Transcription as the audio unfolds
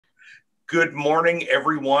Good morning,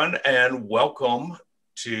 everyone, and welcome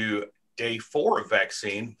to day 4 of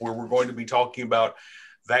Vaccine, where we're going to be talking about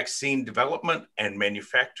vaccine development and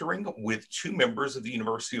manufacturing with 2 members of the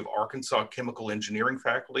University of Arkansas Chemical Engineering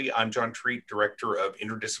faculty. I'm John Treat, Director of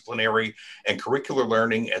Interdisciplinary and Curricular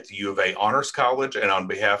Learning at the U of A Honors College, and on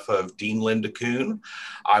behalf of Dean Linda Kuhn,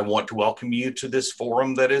 I want to welcome you to this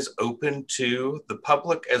forum that is open to the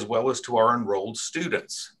public as well as to our enrolled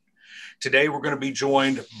students. Today, we're going to be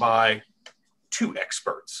joined by 2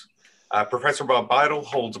 experts. Professor Bob Beidel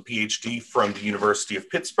holds a PhD from the University of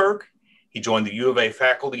Pittsburgh. He joined the U of A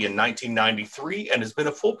faculty in 1993 and has been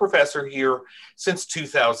a full professor here since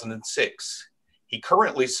 2006. He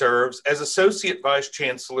currently serves as Associate Vice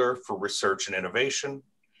Chancellor for Research and Innovation.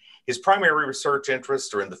 His primary research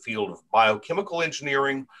interests are in the field of biochemical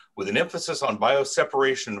engineering with an emphasis on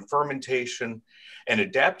bioseparation and fermentation and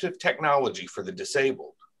adaptive technology for the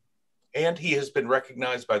disabled. And he has been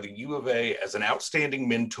recognized by the U of A as an outstanding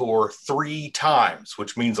mentor 3 times,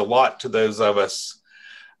 which means a lot to those of us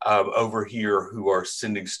over here who are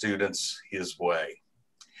sending students his way.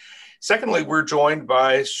 Secondly, we're joined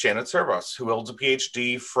by Shannon Servos, who holds a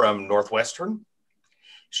PhD from Northwestern.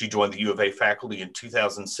 She joined the U of A faculty in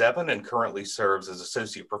 2007 and currently serves as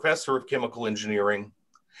Associate Professor of Chemical Engineering.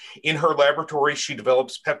 In her laboratory, she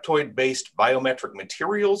develops peptoid-based biometric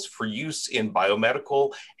materials for use in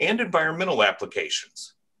biomedical and environmental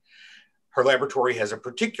applications. Her laboratory has a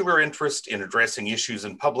particular interest in addressing issues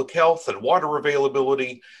in public health and water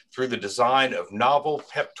availability through the design of novel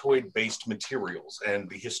peptoid-based materials. And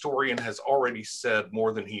the historian has already said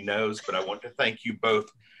more than he knows, but I want to thank you both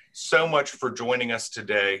so much for joining us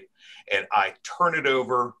today. And I turn it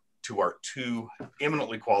over to our 2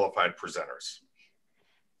 eminently qualified presenters.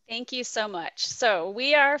 Thank you so much. So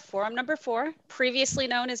we are forum number 4, previously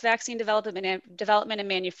known as Vaccine Development and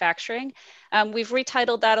Manufacturing. We've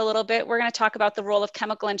retitled that a little bit. We're going to talk about the role of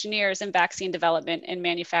chemical engineers in vaccine development and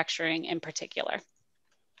manufacturing in particular.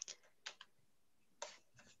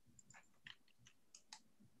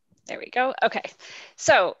 There we go. Okay,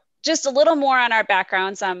 so just a little more on our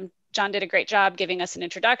backgrounds. John did a great job giving us an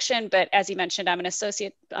introduction, but as he mentioned, I'm an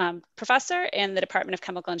associate professor in the Department of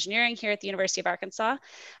Chemical Engineering here at the University of Arkansas.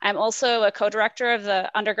 I'm also a co-director of the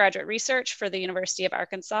undergraduate research for the University of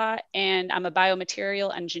Arkansas, and I'm a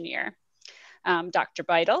biomaterial engineer. Dr.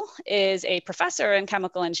 Beidel is a professor in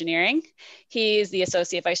chemical engineering. He's the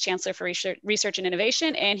Associate Vice Chancellor for Research and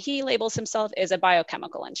Innovation, and he labels himself as a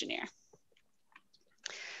biochemical engineer.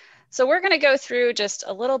 So we're going to go through just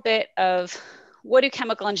a little bit of what do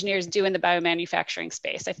chemical engineers do in the biomanufacturing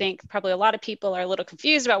space? I think probably a lot of people are a little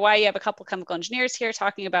confused about why you have a couple chemical engineers here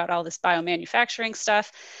talking about all this biomanufacturing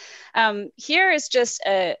stuff. Here is just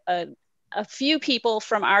a few people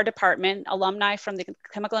from our department, alumni from the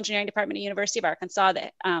Chemical Engineering Department at University of Arkansas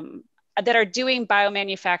that are doing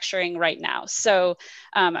biomanufacturing right now. So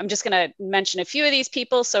I'm just going to mention a few of these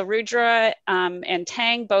people. So Rudra and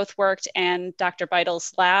Tang both worked in Dr.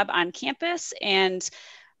 Beidel's lab on campus and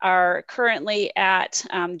are currently at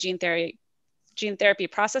gene therapy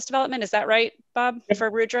process development. Is that right, Bob, for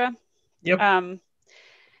Rudra? Yep. And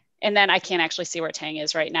then I can't actually see where Tang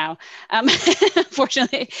is right now.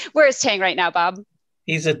 Unfortunately, where is Tang right now, Bob?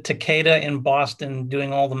 He's at Takeda in Boston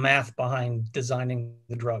doing all the math behind designing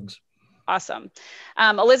the drugs. Awesome.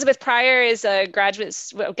 Elizabeth Pryor is a graduate,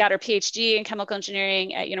 got her PhD in chemical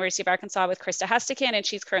engineering at University of Arkansas with Krista Hestekin, and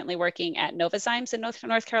she's currently working at Novozymes in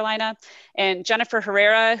North Carolina. And Jennifer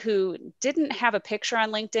Herrera, who didn't have a picture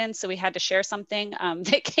on LinkedIn, so we had to share something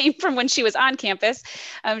that came from when she was on campus.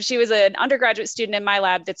 She was an undergraduate student in my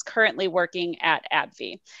lab that's currently working at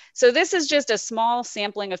AbbVie. So this is just a small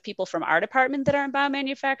sampling of people from our department that are in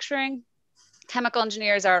biomanufacturing. Chemical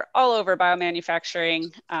engineers are all over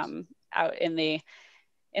biomanufacturing, out in the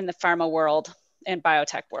pharma world and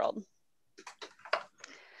biotech world.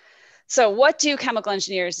 So what do chemical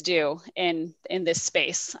engineers do in this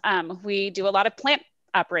space? We do a lot of plant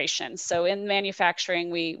operations. So in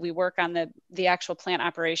manufacturing, we work on the actual plant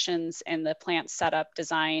operations and the plant setup,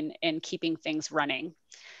 design, and keeping things running.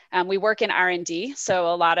 We work in R&D,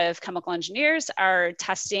 so a lot of chemical engineers are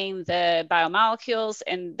testing the biomolecules,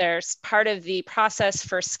 and there's part of the process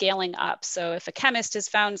for scaling up. So if a chemist has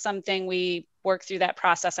found something, we work through that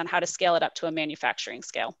process on how to scale it up to a manufacturing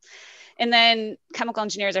scale. And then chemical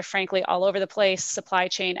engineers are frankly all over the place, supply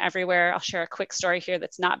chain everywhere. I'll share a quick story here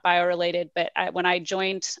that's not bio-related, but when I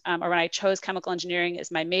joined or when I chose chemical engineering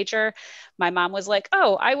as my major, my mom was like,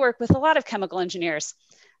 oh, I work with a lot of chemical engineers.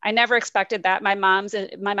 I never expected that. My mom is a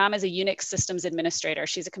Unix systems administrator.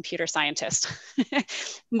 She's a computer scientist.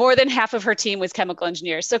 More than half of her team was chemical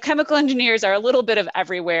engineers. So chemical engineers are a little bit of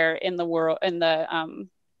everywhere in the world,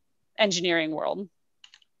 engineering world.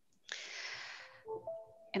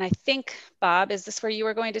 And I think, Bob, is this where you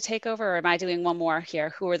were going to take over, or am I doing one more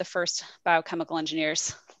here? Who were the first biochemical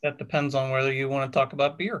engineers? That depends on whether you want to talk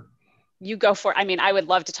about beer. You go for it. I mean, I would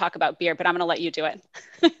love to talk about beer, but I'm going to let you do it.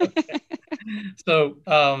 Okay. So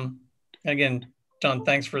again, John,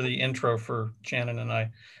 thanks for the intro for Shannon and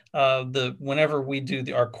I. Whenever we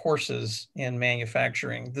do our courses in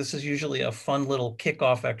manufacturing, this is usually a fun little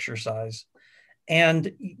kickoff exercise.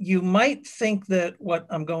 And you might think that what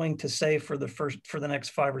I'm going to say for the next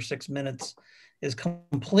 5 or 6 minutes is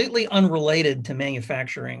completely unrelated to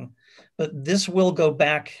manufacturing, but this will go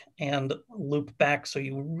back and loop back, so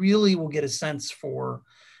you really will get a sense for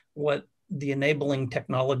what the enabling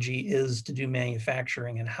technology is to do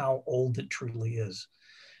manufacturing and how old it truly is.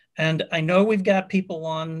 And I know we've got people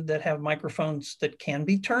on that have microphones that can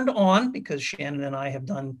be turned on, because Shannon and I have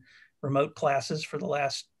done remote classes for the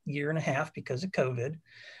last year and a half because of COVID.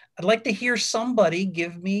 I'd like to hear somebody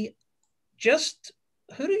give me just,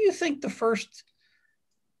 who do you think the first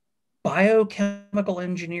biochemical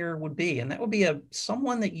engineer would be? And that would be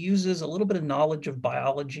someone that uses a little bit of knowledge of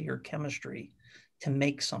biology or chemistry to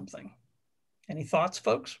make something. Any thoughts,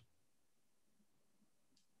 folks?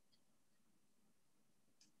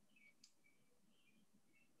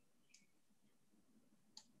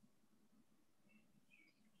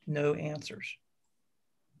 No answers.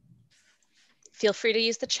 Feel free to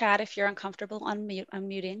use the chat if you're uncomfortable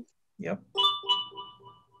unmuting. Yep.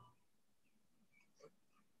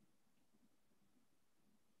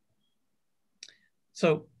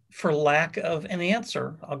 So for lack of an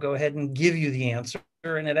answer, I'll go ahead and give you the answer.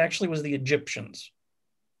 And it actually was the Egyptians.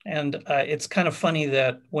 And it's kind of funny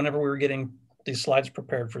that whenever we were getting these slides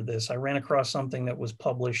prepared for this, I ran across something that was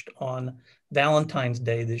published on Valentine's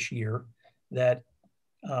Day this year that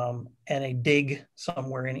in a dig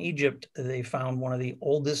somewhere in Egypt, they found one of the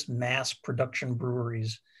oldest mass production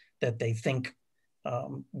breweries that they think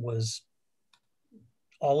was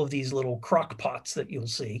all of these little crock pots that you'll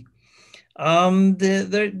see.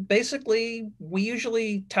 Basically, we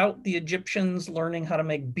usually tout the Egyptians learning how to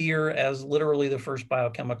make beer as literally the first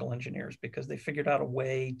biochemical engineers, because they figured out a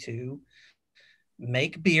way to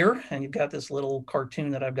make beer. And you've got this little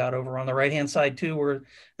cartoon that I've got over on the right-hand side too, where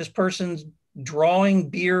this person's drawing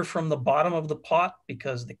beer from the bottom of the pot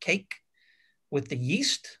because the cake with the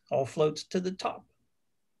yeast all floats to the top.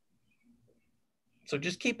 So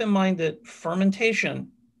just keep in mind that fermentation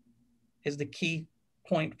is the key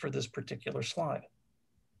point for this particular slide.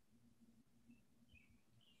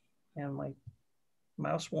 And my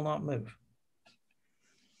mouse will not move.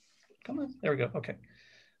 Come on, there we go, okay.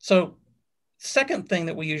 So second thing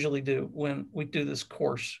that we usually do when we do this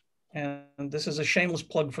course, and this is a shameless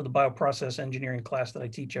plug for the bioprocess engineering class that I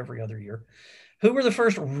teach every other year. Who were the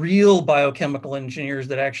first real biochemical engineers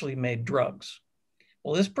that actually made drugs?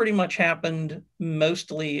 Well, this pretty much happened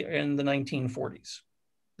mostly in the 1940s.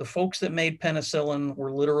 The folks that made penicillin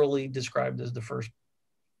were literally described as the first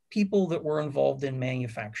people that were involved in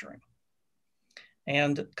manufacturing.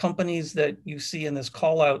 And companies that you see in this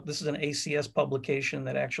call out, this is an ACS publication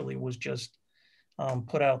that actually was just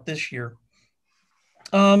put out this year.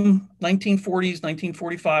 1940s,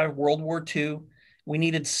 1945, World War II, we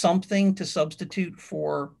needed something to substitute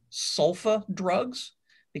for sulfa drugs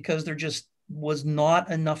because there just was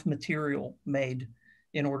not enough material made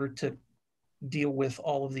in order to deal with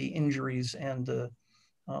all of the injuries and the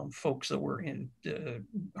folks that were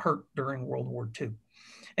hurt during World War II.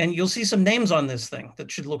 And you'll see some names on this thing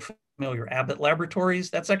that should look familiar. Abbott Laboratories,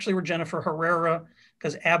 that's actually where Jennifer Herrera,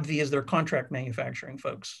 because AbbVie is their contract manufacturing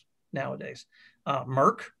folks nowadays.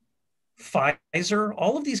 Merck, Pfizer,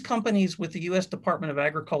 all of these companies with the US Department of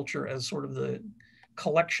Agriculture as sort of the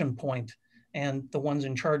collection point and the ones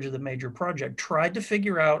in charge of the major project tried to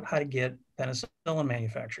figure out how to get penicillin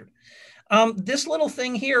manufactured. This little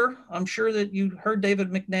thing here, I'm sure that you heard David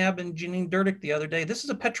McNabb and Janine Durdick the other day. This is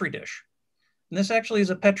a Petri dish. And this actually is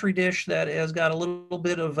a Petri dish that has got a little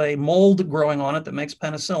bit of a mold growing on it that makes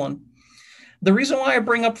penicillin. The reason why I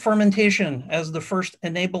bring up fermentation as the first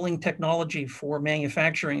enabling technology for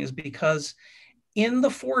manufacturing is because in the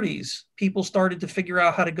 40s, people started to figure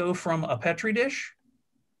out how to go from a Petri dish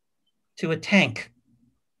to a tank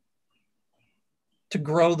to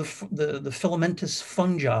grow the filamentous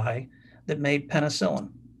fungi that made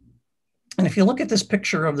penicillin. And if you look at this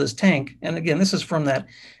picture of this tank, and again, this is from that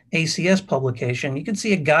ACS publication, you can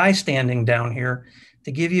see a guy standing down here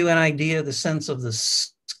to give you an idea of the sense of the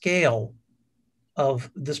scale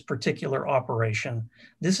of this particular operation.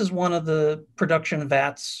 This is one of the production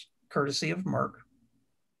vats, courtesy of Merck.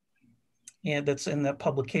 And that's in that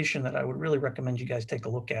publication that I would really recommend you guys take a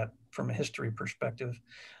look at from a history perspective.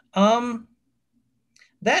 That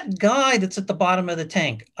guy that's at the bottom of the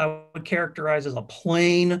tank, I would characterize as a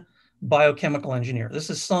plain biochemical engineer. This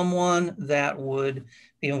is someone that would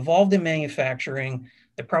be involved in manufacturing,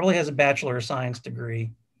 that probably has a Bachelor of Science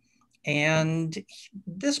degree. And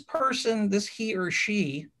this person, this he or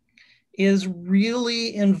she, is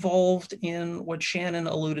really involved in what Shannon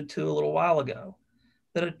alluded to a little while ago,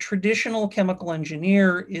 that a traditional chemical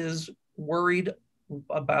engineer is worried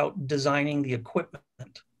about designing the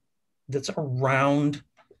equipment that's around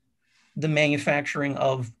the manufacturing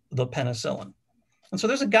of the penicillin. And so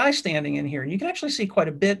there's a guy standing in here, and you can actually see quite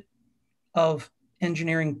a bit of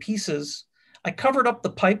engineering pieces. I covered up the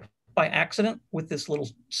pipe by accident with this little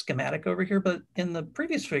schematic over here, but in the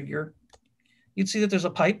previous figure, you'd see that there's a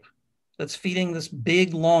pipe that's feeding this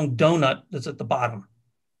big long donut that's at the bottom.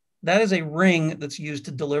 That is a ring that's used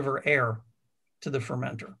to deliver air to the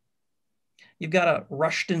fermenter. You've got a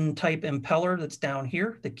Rushton type impeller that's down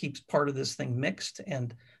here that keeps part of this thing mixed,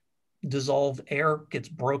 and dissolved air gets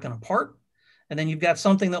broken apart. And then you've got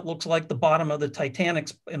something that looks like the bottom of the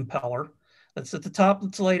Titanic's impeller that's at the top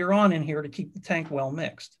that's later on in here to keep the tank well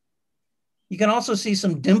mixed. You can also see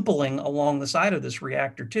some dimpling along the side of this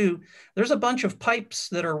reactor too. There's a bunch of pipes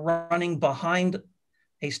that are running behind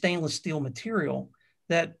a stainless steel material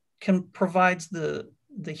that can provides the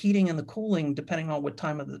heating and the cooling depending on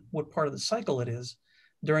what part of the cycle it is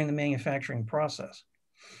during the manufacturing process.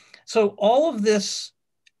 So all of this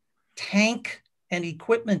tank and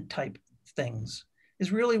equipment type things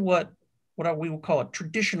is really what we would call a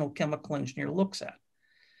traditional chemical engineer looks at.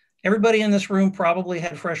 Everybody in this room probably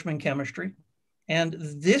had freshman chemistry, and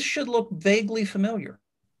this should look vaguely familiar,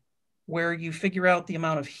 where you figure out the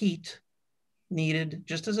amount of heat needed,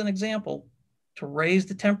 just as an example, to raise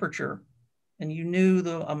the temperature, and you knew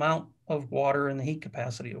the amount of water and the heat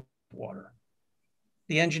capacity of water.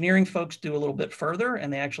 The engineering folks do a little bit further,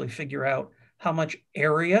 and they actually figure out how much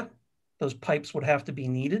area those pipes would have to be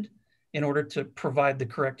needed in order to provide the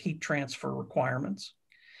correct heat transfer requirements.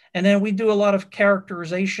 And then we do a lot of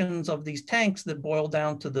characterizations of these tanks that boil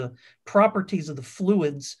down to the properties of the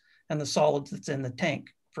fluids and the solids that's in the tank.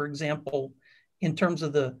 For example, in terms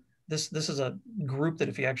of this is a group that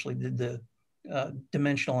if you actually did the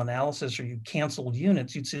dimensional analysis or you canceled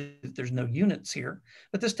units, you'd see that there's no units here.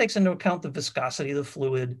 But this takes into account the viscosity of the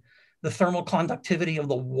fluid, the thermal conductivity of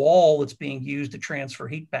the wall that's being used to transfer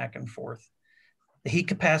heat back and forth, the heat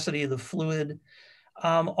capacity of the fluid,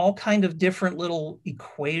 all kind of different little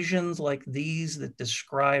equations like these that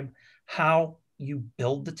describe how you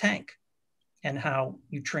build the tank and how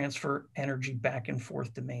you transfer energy back and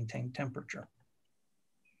forth to maintain temperature.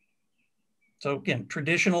 So again,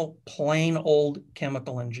 traditional, plain old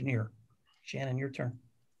chemical engineer. Shannon, your turn.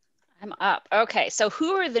 I'm up. Okay, so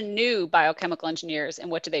who are the new biochemical engineers and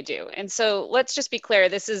what do they do? And so let's just be clear.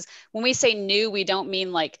 This is, when we say new, we don't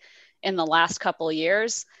mean like in the last couple of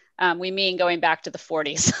years. We mean going back to the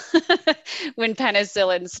 40s when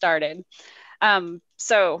penicillin started.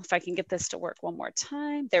 So if I can get this to work one more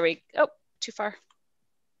time. There we go. Oh, too far.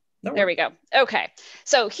 There we go. Okay.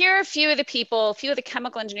 So here are a few of the people, a few of the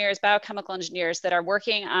chemical engineers, biochemical engineers that are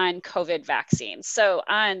working on COVID vaccines. So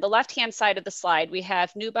on the left-hand side of the slide, we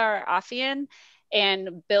have Noubar Afeyan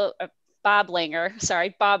and Bob Langer.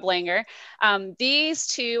 These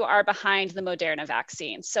two are behind the Moderna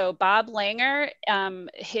vaccine. So Bob Langer,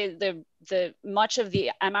 much of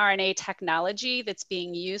the mRNA technology that's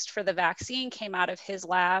being used for the vaccine came out of his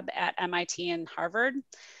lab at MIT and Harvard.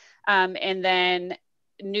 And then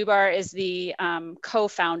Noubar is the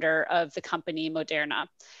co-founder of the company Moderna.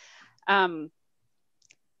 Bob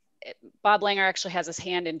Langer actually has his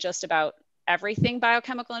hand in just about everything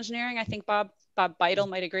biochemical engineering. I think Bob Beitel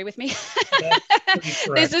might agree with me.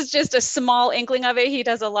 This is just a small inkling of it. He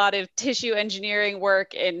does a lot of tissue engineering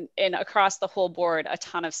work and across the whole board, a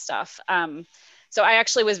ton of stuff. So I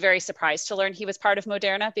actually was very surprised to learn he was part of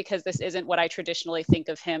Moderna because this isn't what I traditionally think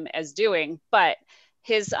of him as doing, but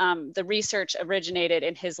the research originated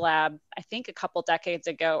in his lab, I think a couple decades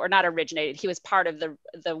ago, or not originated, he was part of the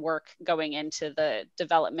work going into the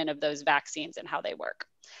development of those vaccines and how they work.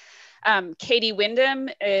 Katie Wyndham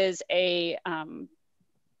is a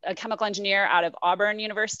chemical engineer out of Auburn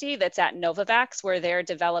University that's at Novavax, where they're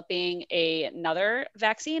developing another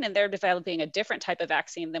vaccine, and they're developing a different type of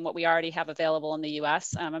vaccine than what we already have available in the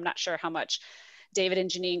US. I'm not sure how much David and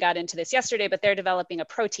Janine got into this yesterday, but they're developing a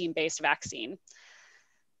protein-based vaccine.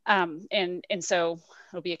 And so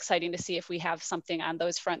it'll be exciting to see if we have something on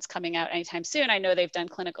those fronts coming out anytime soon. I know they've done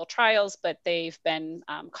clinical trials, but they've been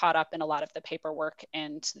caught up in a lot of the paperwork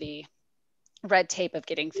and the red tape of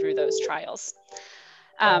getting through those trials.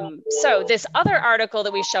 So this other article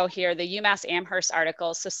that we show here, the UMass Amherst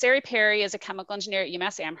article. So Sari Perry is a chemical engineer at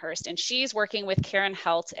UMass Amherst, and she's working with Karen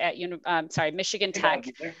Helt at Michigan Tech,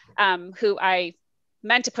 who I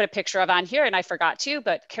meant to put a picture of on here and I forgot to,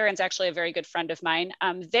 but Karen's actually a very good friend of mine.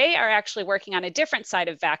 They are actually working on a different side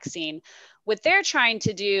of vaccine. What they're trying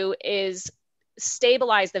to do is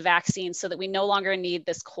stabilize the vaccine so that we no longer need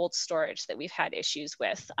this cold storage that we've had issues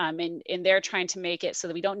with. And they're trying to make it so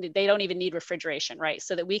that they don't even need refrigeration, right?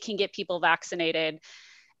 So that we can get people vaccinated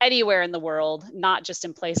anywhere in the world, not just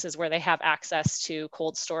in places where they have access to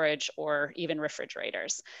cold storage or even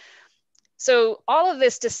refrigerators. So all of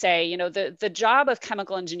this to say, you know, the job of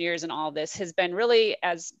chemical engineers in all of this has been really,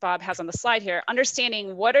 as Bob has on the slide here,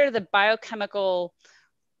 understanding what are the biochemical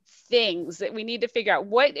things that we need to figure out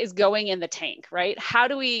what is going in the tank, right? How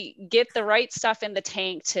do we get the right stuff in the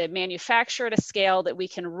tank to manufacture at a scale that we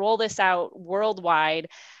can roll this out worldwide?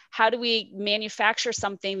 How do we manufacture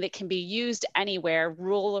something that can be used anywhere,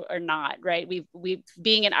 rural or not, right? We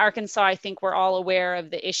being in Arkansas, I think we're all aware of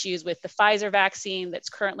the issues with the Pfizer vaccine that's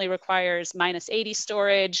currently requires -80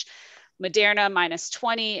 storage, Moderna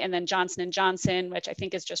 -20, and then Johnson & Johnson, which I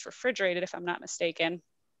think is just refrigerated if I'm not mistaken,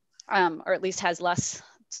 or at least has less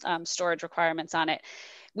storage requirements on it.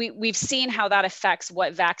 We've seen how that affects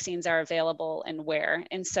what vaccines are available and where.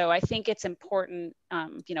 And so I think it's important,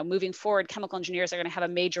 you know, moving forward, chemical engineers are going to have a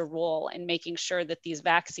major role in making sure that these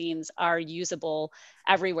vaccines are usable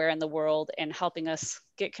everywhere in the world and helping us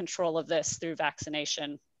get control of this through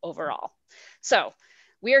vaccination overall. So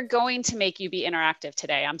we are going to make you be interactive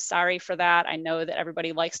today. I'm sorry for that. I know that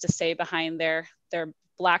everybody likes to stay behind their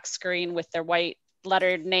black screen with their white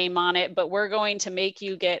lettered name on it, but we're going to make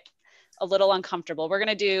you get a little uncomfortable. We're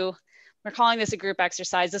calling this a group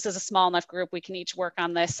exercise. This is a small enough group. We can each work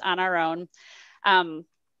on this on our own.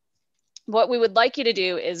 What we would like you to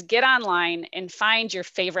do is get online and find your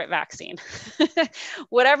favorite vaccine,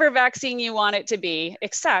 whatever vaccine you want it to be,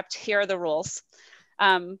 except here are the rules.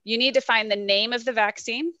 You need to find the name of the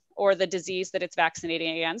vaccine or the disease that it's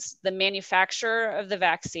vaccinating against, the manufacturer of the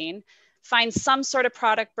vaccine, find some sort of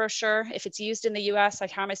product brochure. If it's used in the US, I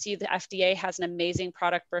promise you the FDA has an amazing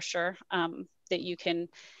product brochure that you can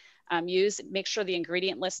use. Make sure the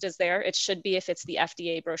ingredient list is there. It should be if it's the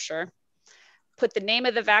FDA brochure. Put the name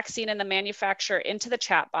of the vaccine and the manufacturer into the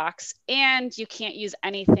chat box, and you can't use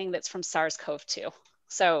anything that's from SARS-CoV-2.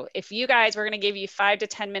 So if you guys, we're gonna give you 5 to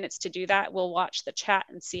 10 minutes to do that. We'll watch the chat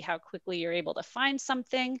and see how quickly you're able to find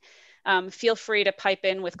something. Feel free to pipe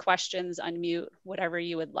in with questions, unmute, whatever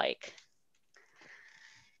you would like.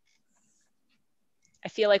 I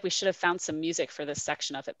feel like we should have found some music for this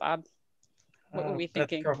section of it, Bob. What were we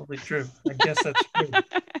thinking? That's probably true. I guess that's true.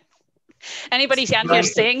 Anybody down here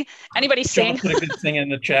sing? Anybody sing? John put a good thing in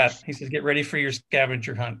the chat. He says, get ready for your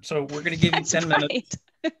scavenger hunt. So we're going to give you 10 minutes.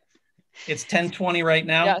 It's 10:20 right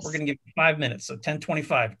now. Yes. We're going to give you 5 minutes. So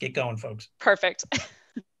 10:25. Get going, folks. Perfect.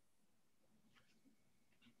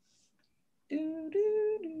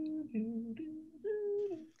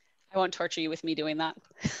 I won't torture you with me doing that.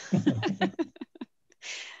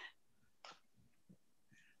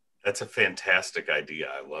 That's a fantastic idea.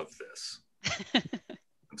 I love this.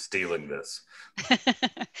 I'm stealing this.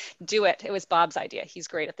 Do it. It was Bob's idea. He's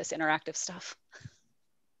great at this interactive stuff.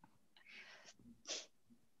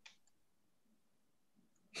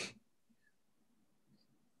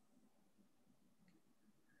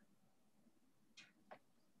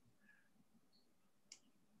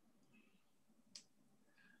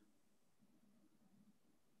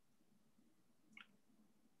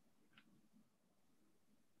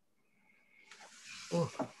 Oh.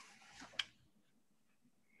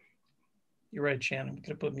 You're right, Shannon. I'm going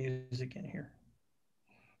to put music in here.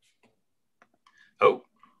 Oh.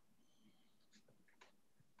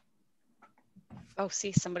 Oh,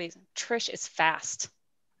 see, Trish is fast.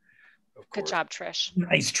 Good job, Trish.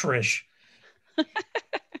 Nice, Trish.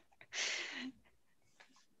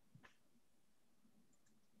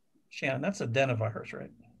 Shannon, that's adenovirus,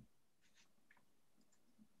 right?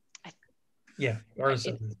 Yeah, ours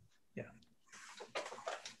is. Yeah.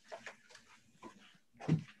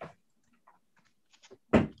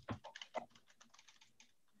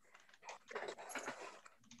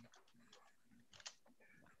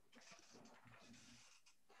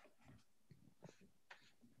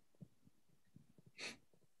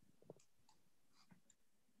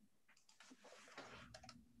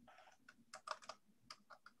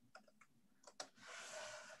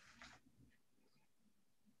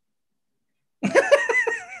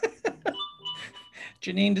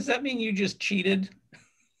 Janine, does that mean you just cheated?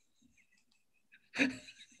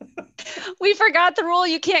 We forgot the rule.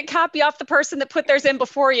 You can't copy off the person that put theirs in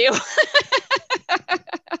before you.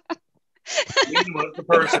 Ian was the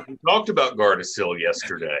person who talked about Gardasil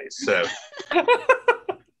yesterday. So.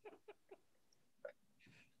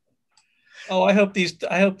 Oh, I hope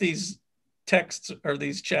these texts or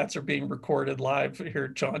these chats are being recorded live here,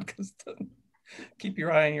 John, because keep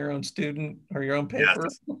your eye on your own student or your own paper.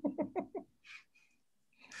 Yes.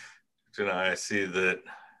 I see that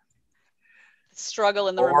struggle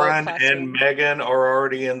in the Lauren remote classroom. and Megan are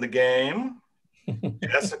already in the game.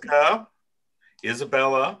 Jessica,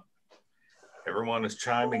 Isabella, everyone is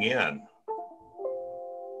chiming in.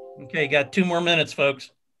 Okay, got 2 more minutes,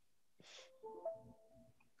 folks.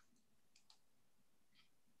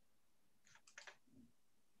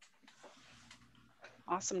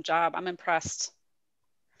 Awesome job. I'm impressed.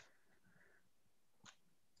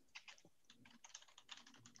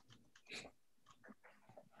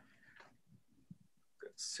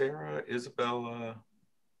 Sarah, Isabella.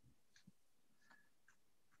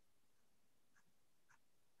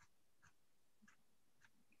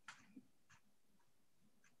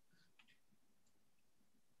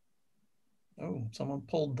 Oh, someone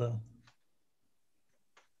pulled the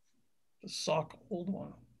sock old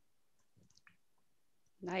one.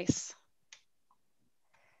 Nice.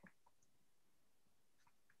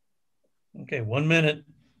 Okay, 1 minute.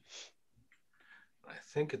 I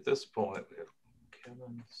think at this point we have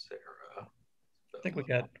Kevin, Sarah. I think we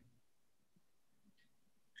got.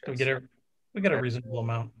 We got a reasonable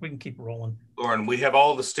amount. We can keep rolling. Lauren, we have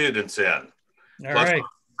all the students in. All plus right.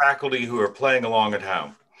 Faculty who are playing along at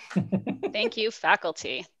home. Thank you,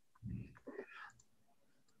 faculty.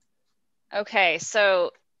 Okay,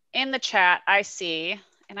 so in the chat, I see,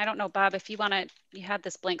 and I don't know, Bob, if you had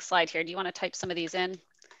this blank slide here. Do you want to type some of these in?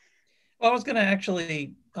 Well, I was going to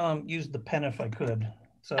actually use the pen if I could.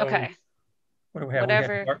 So, okay. What do we have?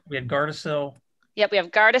 Whatever. We had Gardasil. Yep, we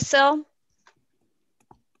have Gardasil.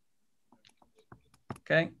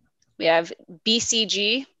 Okay. We have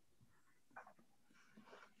BCG.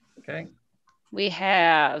 Okay. We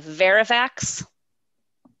have Verivax.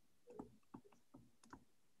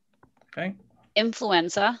 Okay.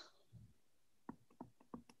 Influenza.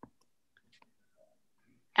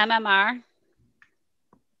 MMR.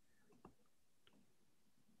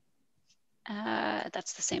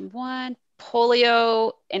 That's the same one.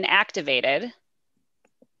 Polio inactivated.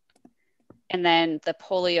 And then the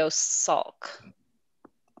polio sulk,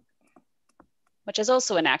 which is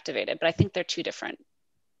also inactivated, but I think they're 2 different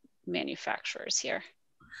manufacturers here.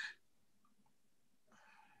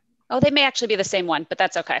 Oh, they may actually be the same one, but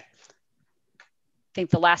that's okay. I think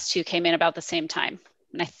the last 2 came in about the same time.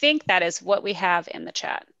 And I think that is what we have in the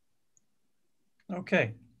chat.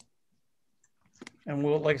 Okay. And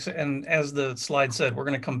we'll, like I said, and as the slide said, we're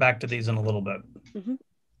going to come back to these in a little bit. Mm-hmm.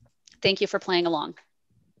 Thank you for playing along.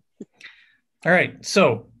 All right.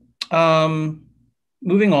 So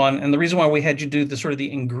moving on, and the reason why we had you do the sort of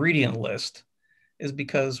the ingredient list is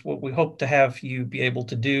because what we hope to have you be able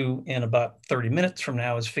to do in about 30 minutes from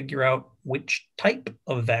now is figure out which type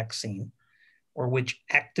of vaccine or which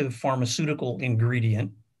active pharmaceutical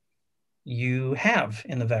ingredient you have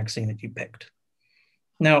in the vaccine that you picked.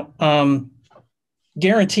 Now,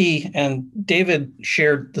 guarantee, and David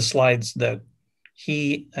shared the slides that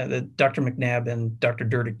that Dr. McNabb and Dr.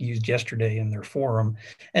 Durdick used yesterday in their forum,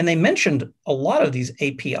 and they mentioned a lot of these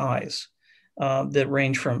APIs that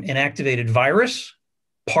range from inactivated virus,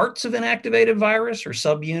 parts of inactivated virus or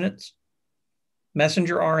subunits,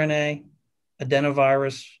 messenger RNA,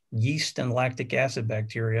 adenovirus, yeast and lactic acid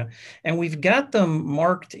bacteria. And we've got them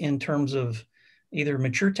marked in terms of either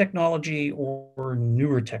mature technology or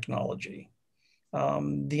newer technology.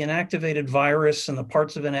 The inactivated virus and the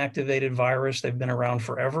parts of inactivated virus, they've been around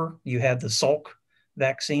forever. You had the Salk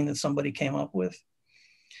vaccine that somebody came up with.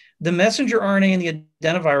 The messenger RNA and the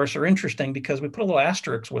adenovirus are interesting because we put a little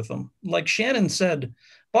asterisk with them. Like Shannon said,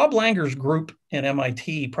 Bob Langer's group in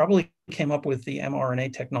MIT probably came up with the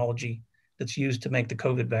mRNA technology that's used to make the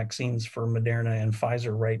COVID vaccines for Moderna and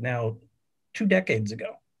Pfizer right now 2 decades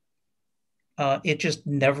ago. It just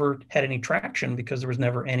never had any traction because there was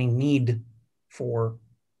never any need for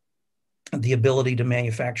the ability to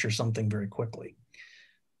manufacture something very quickly.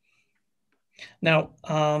 Now,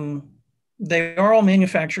 they are all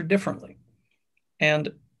manufactured differently.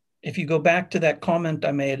 And if you go back to that comment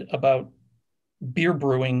I made about beer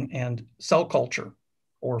brewing and cell culture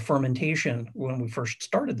or fermentation when we first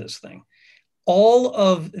started this thing, all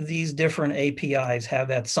of these different APIs have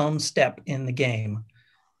at some step in the game,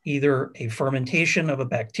 either a fermentation of a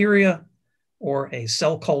bacteria or a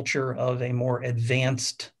cell culture of a more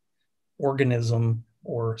advanced organism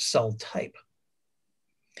or cell type.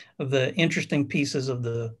 The interesting pieces of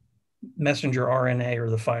the messenger RNA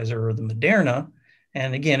or the Pfizer or the Moderna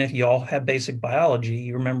And again, if you all have basic biology,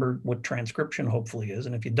 you remember what transcription hopefully is.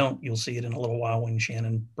 And if you don't, you'll see it in a little while when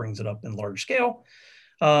Shannon brings it up in large scale.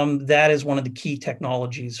 That is one of the key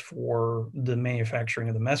technologies for the manufacturing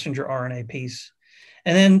of the messenger RNA piece.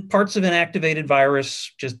 And then parts of inactivated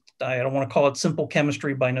virus, just, I don't want to call it simple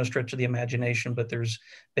chemistry by no stretch of the imagination, but there's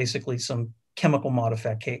basically some chemical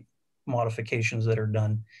modifications that are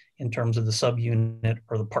done in terms of the subunit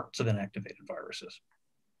or the parts of inactivated viruses.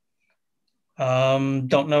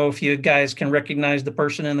 Don't know if you guys can recognize the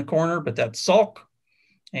person in the corner, but that's Salk.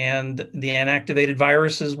 And the inactivated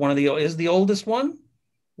virus is is the oldest one,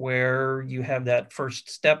 where you have that first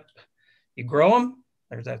step, you grow them,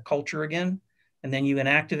 there's that culture again, and then you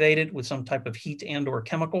inactivate it with some type of heat and or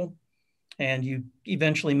chemical, and you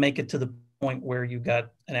eventually make it to the point where you've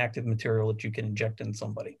got an active material that you can inject in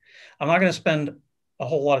somebody. I'm not going to spend a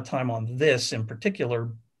whole lot of time on this in particular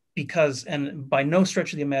because, and by no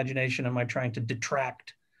stretch of the imagination am I trying to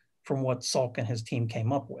detract from what Salk and his team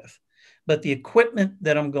came up with. But the equipment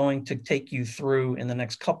that I'm going to take you through in the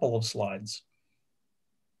next couple of slides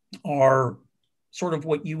are sort of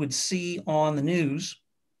what you would see on the news.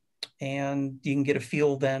 And you can get a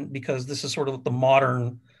feel then, because this is sort of what the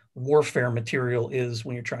modern warfare material is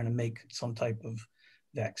when you're trying to make some type of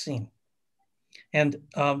vaccine. And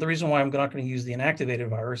the reason why I'm not going to use the inactivated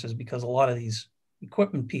virus is because a lot of these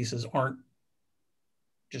equipment pieces aren't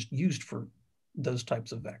just used for those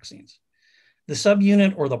types of vaccines. The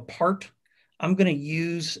subunit or the part, I'm going to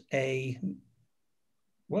use an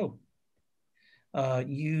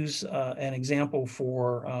example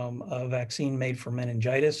for a vaccine made for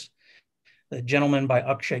meningitis. The gentleman by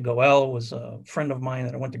Akshay Goel was a friend of mine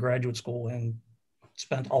that I went to graduate school and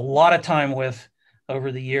spent a lot of time with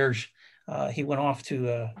over the years. He went off to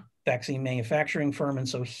a vaccine manufacturing firm, and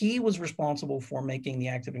so he was responsible for making the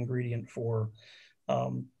active ingredient for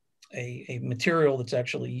a material that's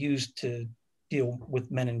actually used to deal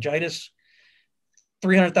with meningitis.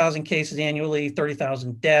 300,000 cases annually,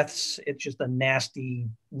 30,000 deaths. It's just a nasty,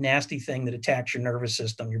 nasty thing that attacks your nervous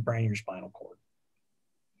system, your brain, your spinal cord.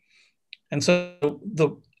 And so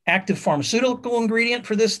the active pharmaceutical ingredient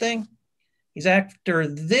for this thing is after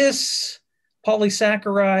this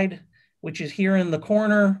polysaccharide, which is here in the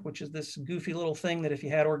corner, which is this goofy little thing that if you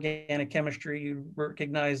had organic chemistry, you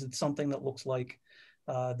recognize it's something that looks like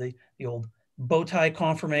the old bow tie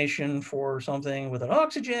conformation for something with an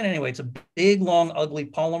oxygen. Anyway, it's a big, long, ugly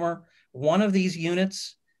polymer. One of these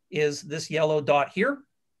units is this yellow dot here.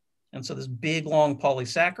 And so this big, long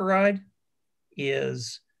polysaccharide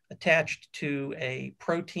is attached to a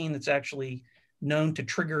protein that's actually known to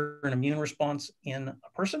trigger an immune response in a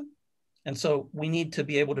person. And so we need to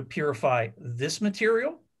be able to purify this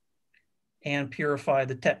material and purify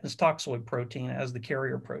the tetanus toxoid protein as the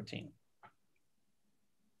carrier protein.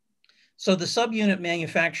 So the subunit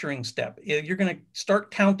manufacturing step, you're going to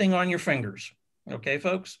start counting on your fingers. Okay,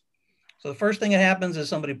 folks? So the first thing that happens is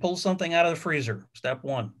somebody pulls something out of the freezer, step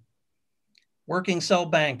one. Working cell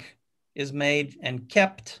bank is made and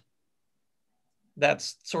kept.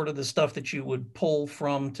 That's sort of the stuff that you would pull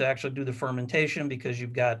from to actually do the fermentation, because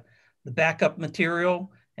you've got the backup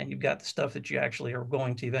material and you've got the stuff that you actually are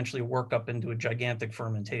going to eventually work up into a gigantic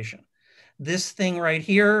fermentation. This thing right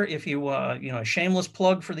here, if you, a shameless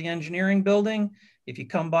plug for the engineering building, if you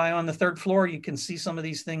come by on the third floor, you can see some of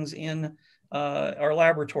these things in our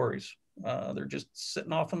laboratories. They're just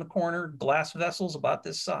sitting off in the corner, glass vessels about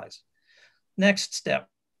this size. Next step,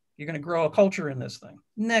 you're going to grow a culture in this thing.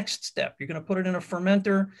 Next step, you're going to put it in a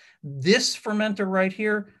fermenter. This fermenter right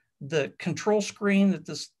here, the control screen that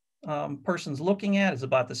this person's looking at is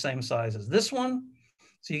about the same size as this one.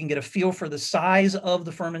 So you can get a feel for the size of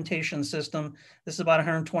the fermentation system. This is about a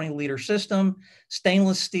 120-liter system,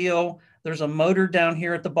 stainless steel. There's a motor down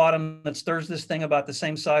here at the bottom that stirs this thing about the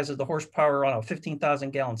same size as the horsepower on a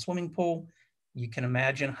 15,000-gallon swimming pool. You can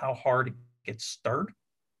imagine how hard it gets stirred.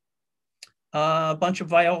 A bunch of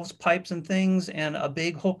vials, pipes, and things, and a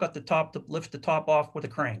big hook at the top to lift the top off with a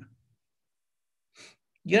crane.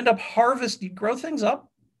 You end up you grow things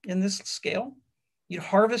up in this scale. You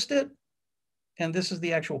harvest it. And this is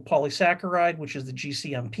the actual polysaccharide, which is the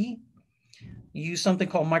GCMP. You use something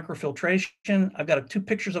called microfiltration. I've got 2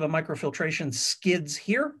 pictures of a microfiltration skids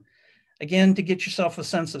here. Again, to get yourself a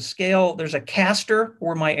sense of scale, there's a caster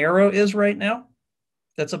where my arrow is right now.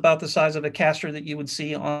 That's about the size of a caster that you would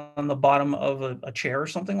see on the bottom of a chair or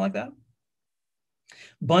something like that.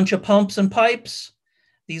 Bunch of pumps and pipes.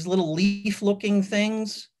 These little leaf-looking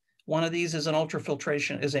things. One of these is a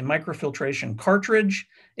microfiltration cartridge.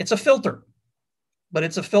 It's a filter. But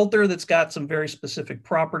it's a filter that's got some very specific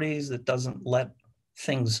properties that doesn't let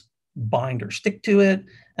things bind or stick to it.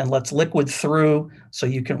 and lets liquid through so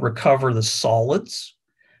you can recover the solids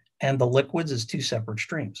and the liquids as two separate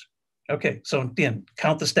streams. Okay, so again,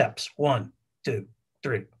 count the steps. 1, 2,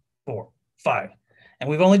 3, 4, 5. And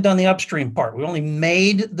we've only done the upstream part. We only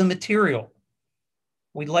made the material.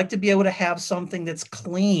 We'd like to be able to have something that's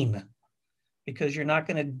clean, because you're not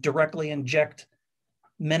going to directly inject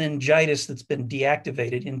meningitis that's been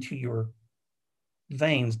deactivated into your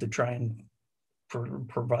veins to try and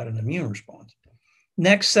provide an immune response.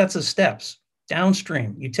 Next sets of steps.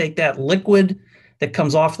 Downstream, you take that liquid that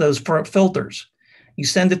comes off those filters. You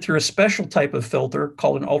send it through a special type of filter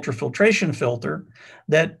called an ultrafiltration filter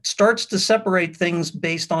that starts to separate things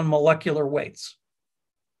based on molecular weights.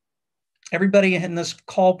 Everybody in this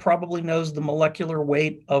call probably knows the molecular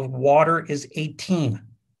weight of water is 18.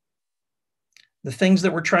 The things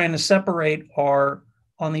that we're trying to separate are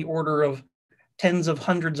on the order of tens of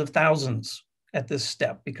hundreds of thousands at this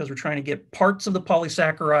step, because we're trying to get parts of the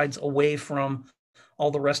polysaccharides away from all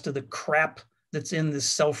the rest of the crap that's in this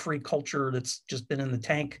cell-free culture that's just been in the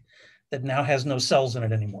tank that now has no cells in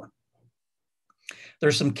it anymore.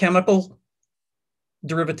 There's some chemical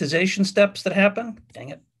derivatization steps that happen. Dang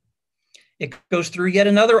it. It goes through yet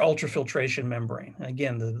another ultrafiltration membrane.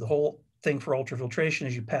 Again, the whole thing for ultrafiltration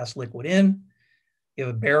is you pass liquid in, you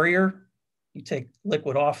have a barrier, you take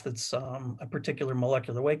liquid off that's a particular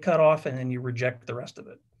molecular weight cutoff, and then you reject the rest of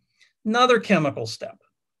it. Another chemical step,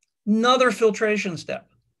 another filtration step,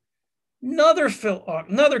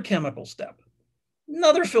 another chemical step,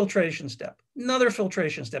 another filtration step, another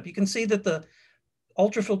filtration step. You can see that the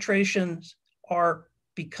ultrafiltrations are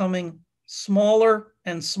becoming smaller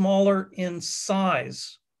and smaller in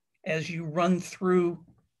size as you run through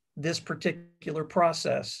this particular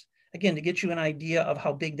process. Again, to get you an idea of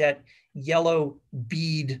how big that yellow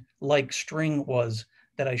bead-like string was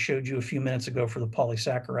that I showed you a few minutes ago for the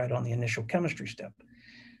polysaccharide on the initial chemistry step.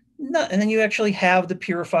 And then you actually have the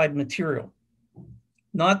purified material.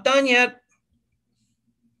 Not done yet,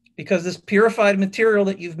 because this purified material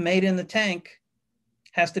that you've made in the tank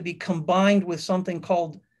has to be combined with something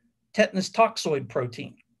called tetanus toxoid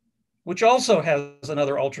protein, which also has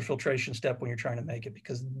another ultrafiltration step when you're trying to make it,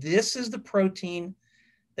 because this is the protein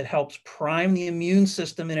that helps prime the immune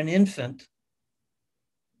system in an infant,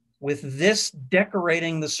 with this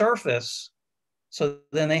decorating the surface so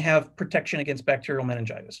then they have protection against bacterial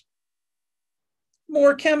meningitis.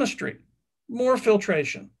 More chemistry, more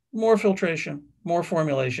filtration, more filtration, more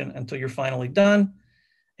formulation until you're finally done.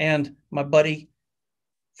 And my buddy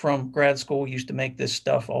from grad school used to make this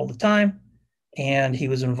stuff all the time, and he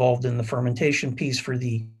was involved in the fermentation piece for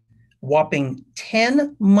the whopping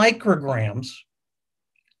 10 micrograms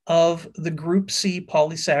of the group C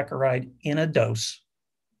polysaccharide in a dose.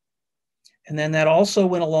 And then that also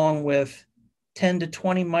went along with 10 to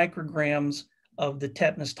 20 micrograms of the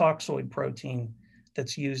tetanus toxoid protein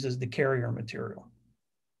that's used as the carrier material.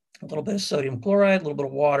 A little bit of sodium chloride, a little bit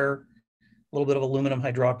of water, a little bit of aluminum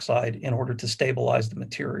hydroxide in order to stabilize the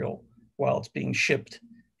material while it's being shipped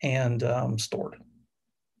and stored.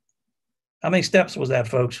 How many steps was that,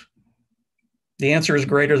 folks? The answer is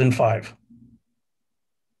greater than 5.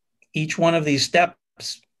 Each one of these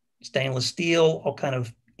steps, stainless steel, all kind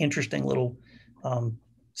of interesting little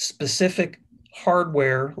specific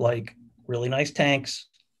hardware, like really nice tanks,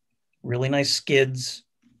 really nice skids,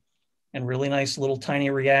 and really nice little tiny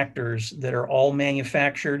reactors that are all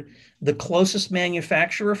manufactured. The closest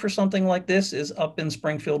manufacturer for something like this is up in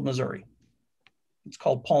Springfield, Missouri. It's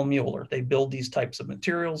called Paul Mueller. They build these types of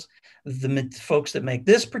materials. The folks that make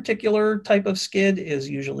this particular type of skid is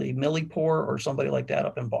usually Millipore or somebody like that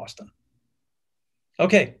up in Boston.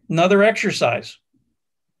 Okay, another exercise.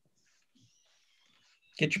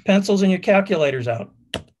 Get your pencils and your calculators out.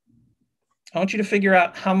 I want you to figure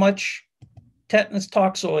out how much tetanus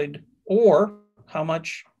toxoid or how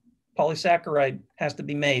much polysaccharide has to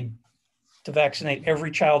be made to vaccinate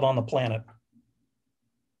every child on the planet.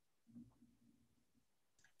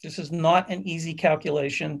 This is not an easy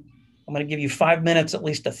calculation. I'm going to give you 5 minutes at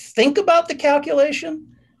least to think about the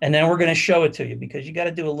calculation, and then we're going to show it to you, because you got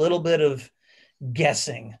to do a little bit of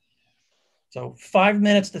guessing. So 5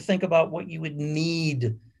 minutes to think about what you would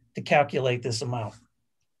need to calculate this amount.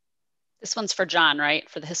 This one's for John, right?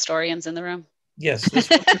 For the historians in the room? Yes, this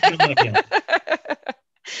one's for John again.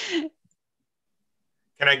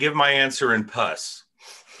 Can I give my answer in pus?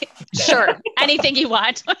 Sure, anything you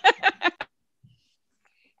want.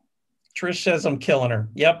 Trish says I'm killing her.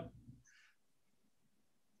 Yep.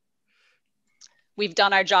 We've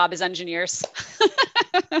done our job as engineers.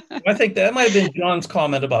 I think that might have been John's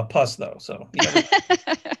comment about pus, though. So,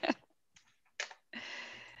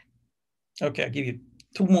 okay, I'll give you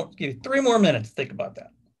 3 more minutes to think about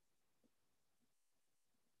that.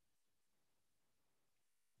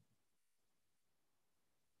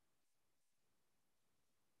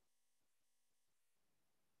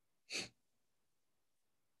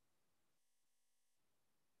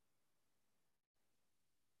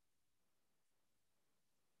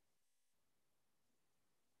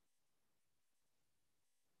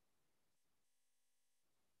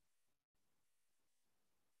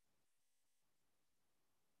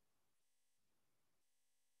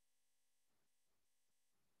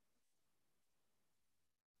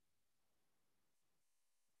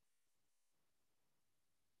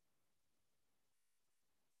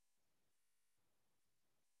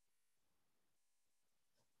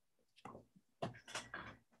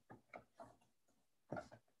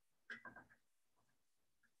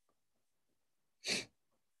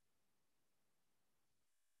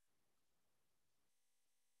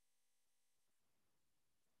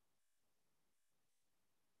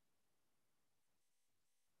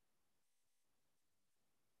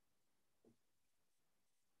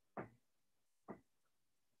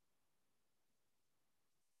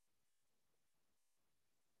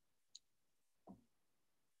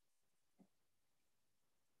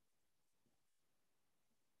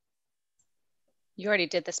 You already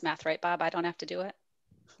did this math, right, Bob? I don't have to do it.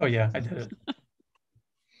 Oh yeah, I did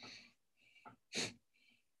it.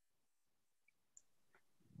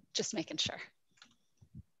 Just making sure.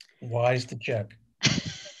 Wise to check.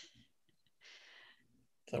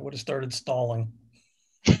 I would have started stalling.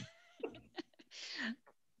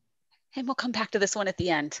 And we'll come back to this one at the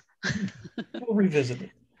end. We'll revisit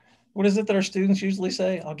it. What is it that our students usually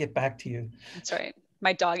say? I'll get back to you. That's right.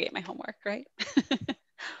 My dog ate my homework, right?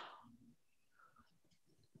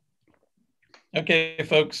 Okay,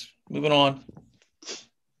 folks, moving on.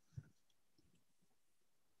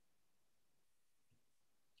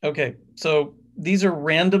 Okay, so these are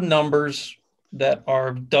random numbers that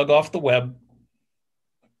are dug off the web.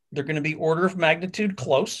 They're going to be order of magnitude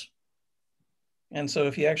close. And so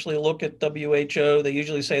if you actually look at WHO, they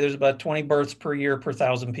usually say there's about 20 births per year per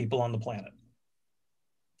 1,000 people on the planet.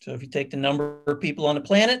 So if you take the number of people on the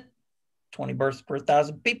planet, 20 births per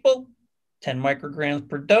 1,000 people, 10 micrograms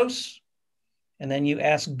per dose, and then you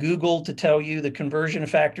ask Google to tell you the conversion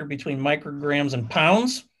factor between micrograms and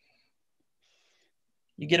pounds,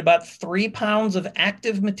 you get about 3 pounds of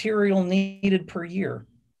active material needed per year,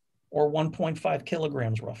 or 1.5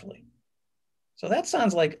 kilograms roughly. So that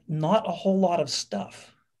sounds like not a whole lot of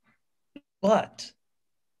stuff, but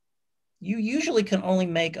you usually can only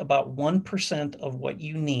make about 1% of what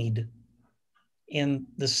you need in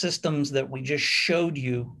the systems that we just showed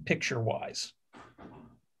you picture-wise.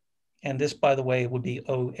 And this, by the way, would be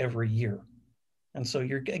every year. And so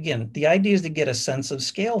again, the idea is to get a sense of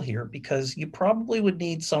scale here, because you probably would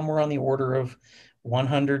need somewhere on the order of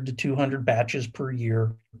 100 to 200 batches per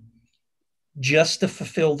year just to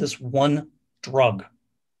fulfill this one drug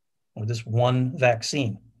or this one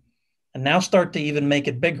vaccine. And now start to even make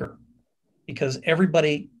it bigger, because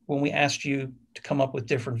everybody, when we asked you to come up with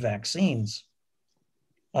different vaccines,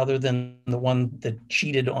 other than the one that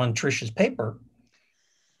cheated on Trish's paper,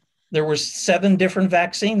 there were 7 different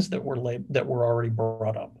vaccines that were already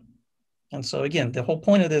brought up. And so again, the whole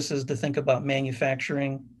point of this is to think about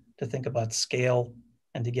manufacturing, to think about scale,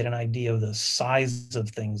 and to get an idea of the size of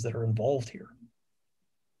things that are involved here.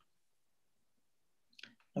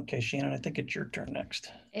 Okay, Shannon, I think it's your turn next.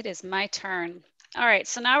 It is my turn. All right,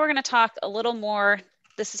 so now we're going to talk a little more.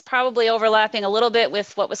 This is probably overlapping a little bit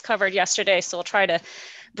with what was covered yesterday, so we'll try to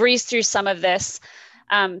breeze through some of this.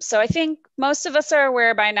 So I think most of us are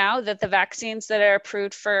aware by now that the vaccines that are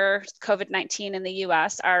approved for COVID-19 in the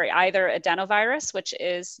US are either adenovirus, which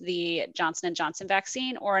is the Johnson & Johnson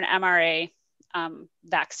vaccine, or an mRNA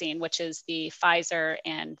vaccine, which is the Pfizer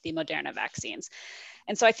and the Moderna vaccines.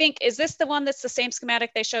 And so I think, is this the one that's the same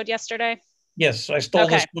schematic they showed yesterday? Yes, I stole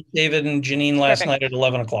this with David and Janine last night at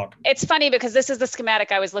 11 o'clock. It's funny because this is the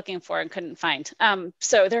schematic I was looking for and couldn't find.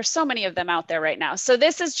 So there's so many of them out there right now. So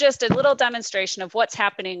this is just a little demonstration of what's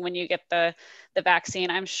happening when you get the vaccine.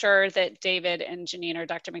 I'm sure that David and Janine, or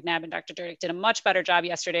Dr. McNabb and Dr. Durdick, did a much better job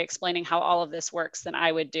yesterday explaining how all of this works than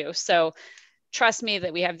I would do. So trust me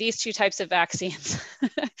that we have these 2 types of vaccines.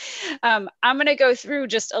 I'm going to go through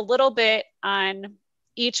just a little bit on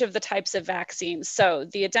each of the types of vaccines. So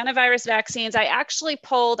the adenovirus vaccines, I actually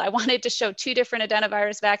I wanted to show 2 different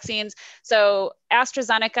adenovirus vaccines. So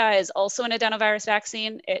AstraZeneca is also an adenovirus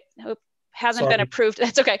vaccine. It hasn't been approved.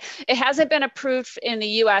 That's okay. It hasn't been approved in the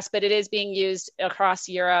US, but it is being used across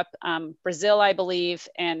Europe, Brazil, I believe,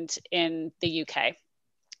 and in the UK.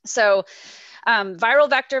 So viral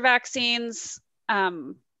vector vaccines,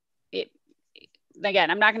 again,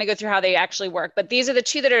 I'm not going to go through how they actually work, but these are the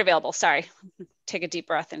 2 that are available. Sorry, take a deep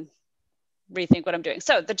breath and rethink what I'm doing.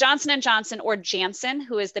 So the Johnson & Johnson, or Janssen,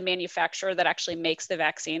 who is the manufacturer that actually makes the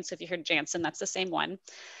vaccine. So if you heard Janssen, that's the same one.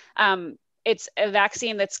 It's a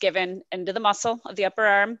vaccine that's given into the muscle of the upper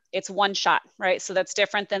arm. It's 1 shot, right? So that's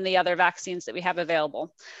different than the other vaccines that we have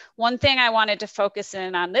available. One thing I wanted to focus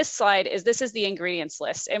in on this slide is this is the ingredients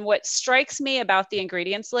list. And what strikes me about the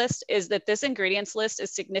ingredients list is that this ingredients list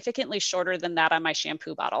is significantly shorter than that on my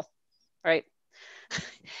shampoo bottle, right?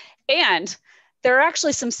 And there are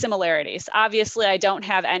actually some similarities. Obviously, I don't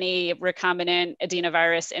have any recombinant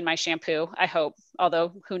adenovirus in my shampoo, I hope,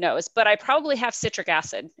 although who knows, but I probably have citric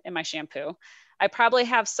acid in my shampoo. I probably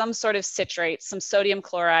have some sort of citrate, some sodium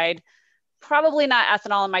chloride, probably not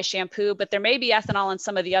ethanol in my shampoo, but there may be ethanol in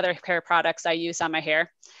some of the other hair products I use on my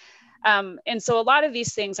hair. And so a lot of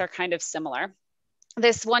these things are kind of similar.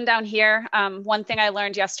 This one down here, one thing I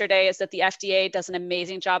learned yesterday is that the FDA does an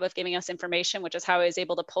amazing job of giving us information, which is how I was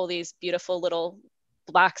able to pull these beautiful little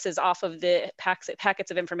boxes off of the packets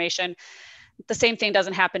of information. The same thing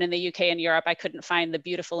doesn't happen in the UK and Europe. I couldn't find the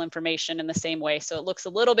beautiful information in the same way. So it looks a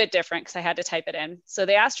little bit different because I had to type it in. So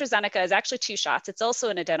the AstraZeneca is actually 2 shots. It's also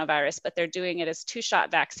an adenovirus, but they're doing it as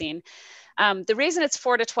 2-shot vaccine. The reason it's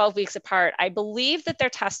 4 to 12 weeks apart, I believe that their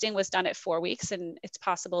testing was done at 4 weeks, and it's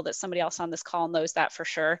possible that somebody else on this call knows that for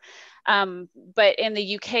sure. But in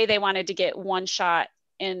the UK, they wanted to get one shot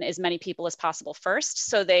in as many people as possible first.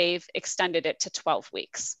 So they've extended it to 12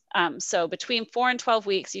 weeks. So between 4 and 12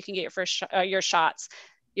 weeks, you can get your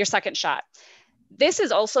second shot. This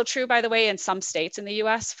is also true, by the way, in some states in the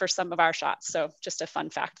US for some of our shots. So just a fun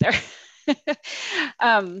fact there.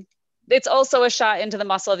 It's also a shot into the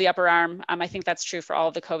muscle of the upper arm. I think that's true for all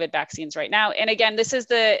of the COVID vaccines right now. And again, this is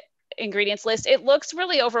the ingredients list. It looks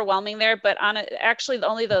really overwhelming there, but actually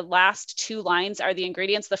only the last 2 lines are the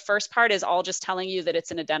ingredients. The first part is all just telling you that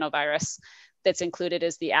it's an adenovirus that's included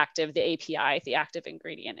as the active, the API, the active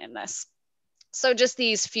ingredient in this. So just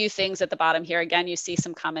these few things at the bottom here. Again, you see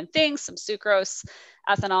some common things, some sucrose,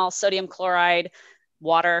 ethanol, sodium chloride,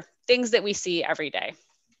 water, things that we see every day.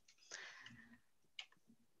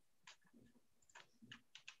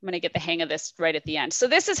 I'm going to get the hang of this right at the end. So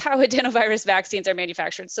this is how adenovirus vaccines are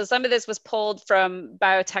manufactured. So some of this was pulled from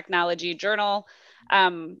Biotechnology Journal.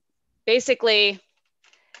 Basically,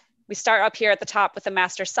 we start up here at the top with the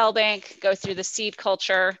master cell bank, go through the seed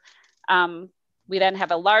culture. We then have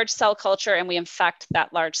a large cell culture and we infect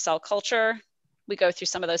that large cell culture. We go through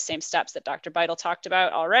some of those same steps that Dr. Beidel talked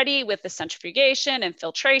about already with the centrifugation and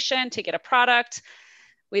filtration to get a product.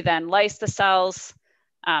 We then lyse the cells.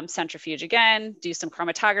 Centrifuge again, do some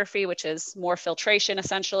chromatography, which is more filtration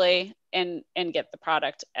essentially, and get the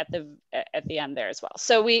product at the end there as well.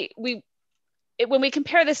 So when we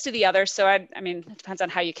compare this to the others, so I mean, it depends on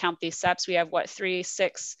how you count these steps. We have what, 3,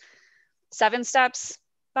 6, 7 steps,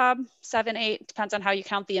 Bob? 7, 8, depends on how you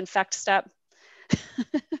count the infect step.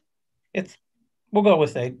 We'll go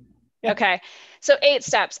with 8. Yeah. Okay, so 8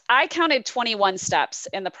 steps. I counted 21 steps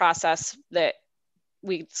in the process that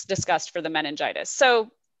we discussed for the meningitis. So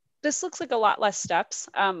this looks like a lot less steps.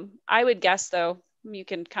 I would guess though, you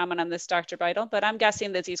can comment on this, Dr. Beidel, but I'm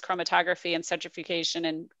guessing that these chromatography and centrifugation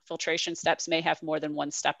and filtration steps may have more than 1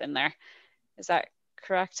 step in there. Is that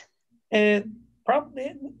correct?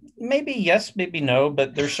 Probably, maybe yes, maybe no,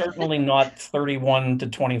 but there's certainly not 31 to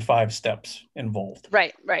 25 steps involved.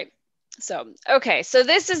 Right. So, okay, so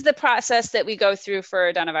this is the process that we go through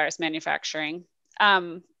for adenovirus manufacturing.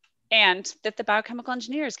 And that the biochemical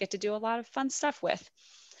engineers get to do a lot of fun stuff with.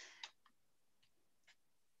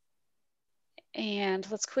 And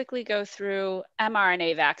let's quickly go through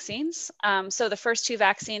mRNA vaccines. So the first 2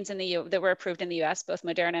 vaccines that were approved in the US, both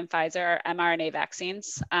Moderna and Pfizer, are mRNA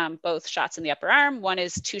vaccines, both shots in the upper arm. One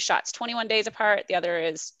is 2 shots 21 days apart. The other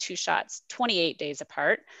is 2 shots 28 days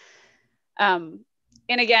apart. And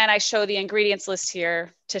again, I show the ingredients list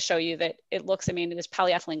here to show you that it looks, I mean, there's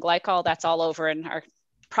polyethylene glycol, that's all over in our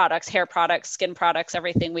products, hair products, skin products,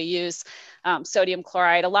 everything we use, sodium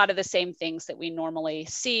chloride, a lot of the same things that we normally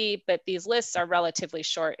see, but these lists are relatively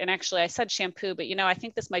short. And actually I said shampoo, but I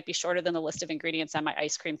think this might be shorter than the list of ingredients on my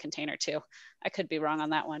ice cream container too. I could be wrong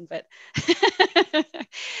on that one, but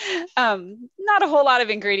not a whole lot of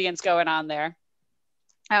ingredients going on there.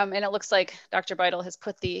 And it looks like Dr. Beidel has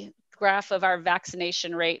put the graph of our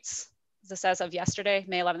vaccination rates. This as of yesterday,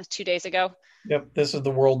 May 11th, 2 days ago. Yep, this is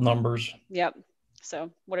the world numbers. Yep.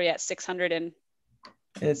 So what are we at?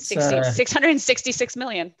 666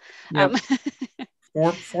 million. Yep.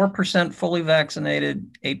 4% fully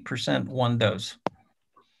vaccinated, 8% 1 dose.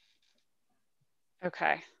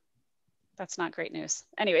 Okay, that's not great news.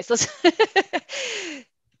 Anyways, let's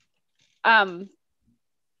go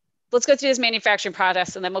through this manufacturing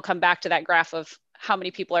process, and then we'll come back to that graph of how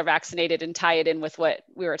many people are vaccinated and tie it in with what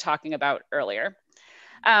we were talking about earlier.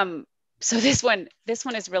 So this one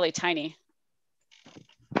is really tiny.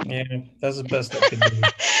 Yeah, that's the best I can do.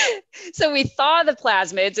 So we thaw the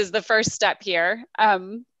plasmids is the first step here.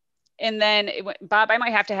 And then, Bob, I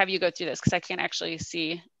might have to have you go through this because I can't actually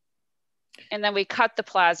see. And then we cut the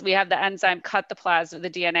plasmid. We have the enzyme cut the plasmid, the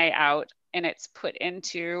DNA out, and it's put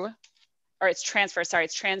into, or it's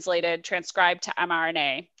translated, transcribed to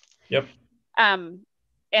mRNA. Yep. And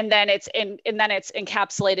then it's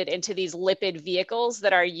encapsulated into these lipid vehicles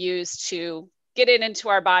that are used to get it into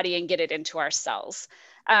our body and get it into our cells.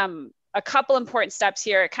 A couple important steps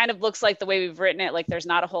here. It kind of looks like the way we've written it, like there's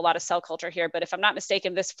not a whole lot of cell culture here, but if I'm not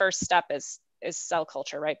mistaken, this first step is cell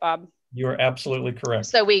culture, right, Bob? You are absolutely correct.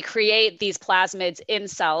 So we create these plasmids in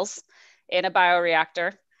cells in a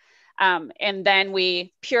bioreactor, and then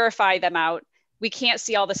we purify them out. We can't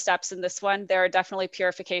see all the steps in this one. There are definitely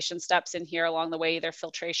purification steps in here along the way, either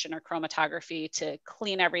filtration or chromatography to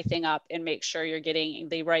clean everything up and make sure you're getting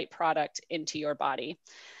the right product into your body.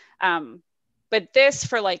 But this,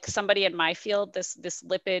 for like somebody in my field, this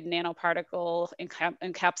lipid nanoparticle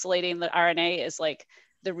encapsulating the RNA is like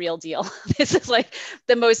the real deal. This is like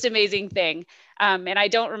the most amazing thing. And I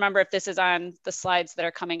don't remember if this is on the slides that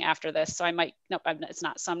are coming after this. So I might, nope, it's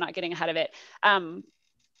not. So I'm not getting ahead of it.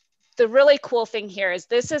 The really cool thing here is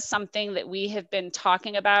this is something that we have been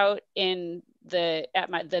talking about in the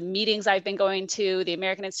meetings I've been going to, the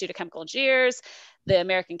American Institute of Chemical Engineers, the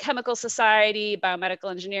American Chemical Society,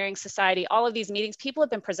 Biomedical Engineering Society, all of these meetings. People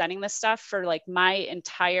have been presenting this stuff for like my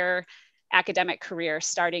entire academic career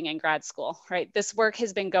starting in grad school, right? This work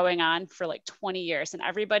has been going on for like 20 years and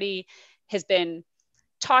everybody has been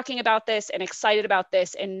talking about this and excited about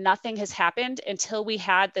this, and nothing has happened until we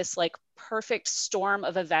had this like perfect storm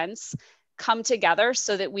of events come together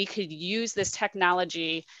so that we could use this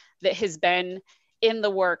technology that has been in the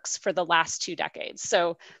works for the last 2 decades.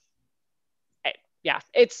 So yeah,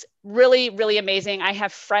 it's really, really amazing. I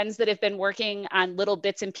have friends that have been working on little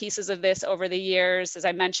bits and pieces of this over the years. As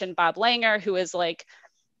I mentioned, Bob Langer, who is like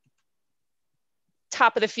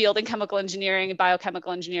top of the field in chemical engineering and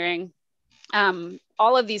biochemical engineering.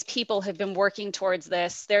 All of these people have been working towards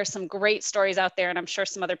this. There are some great stories out there, and I'm sure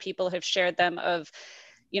some other people have shared them of,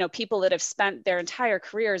 you know, people that have spent their entire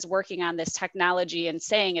careers working on this technology and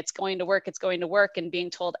saying it's going to work, and being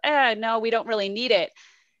told, no, we don't really need it.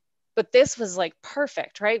 But this was like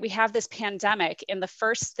perfect, right? We have this pandemic, and the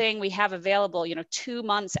first thing we have available, you know, 2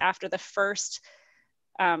 months after the first,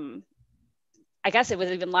 I guess it was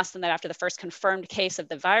even less than that, after the first confirmed case of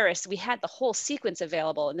the virus, we had the whole sequence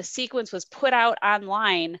available, and the sequence was put out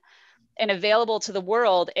online and available to the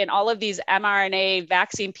world. And all of these mRNA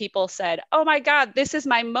vaccine people said, oh my God, this is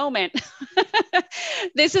my moment.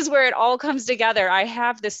 This is where it all comes together. I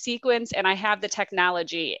have the sequence and I have the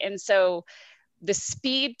technology. And so the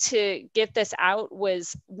speed to get this out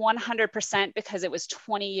was 100% because it was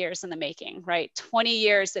 20 years in the making, right? 20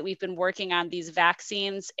 years that we've been working on these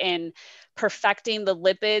vaccines and perfecting the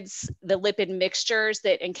lipids, the lipid mixtures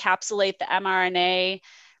that encapsulate the mRNA.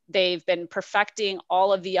 They've been perfecting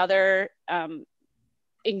all of the other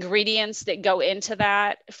ingredients that go into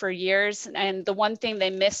that for years. And the one thing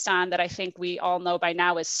they missed on that I think we all know by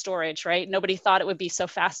now is storage, right? Nobody thought it would be so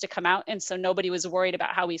fast to come out. And so nobody was worried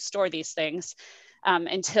about how we store these things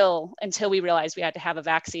until we realized we had to have a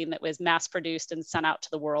vaccine that was mass produced and sent out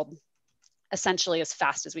to the world essentially as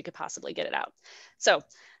fast as we could possibly get it out. So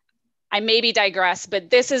I maybe digress, but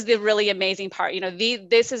this is the really amazing part. You know,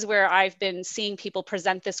 this is where I've been seeing people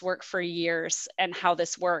present this work for years and how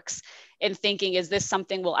this works and thinking, is this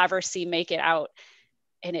something we'll ever see make it out?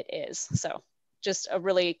 And it is. So just a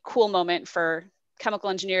really cool moment for chemical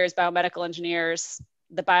engineers, biomedical engineers,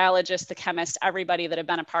 the biologists, the chemists, everybody that have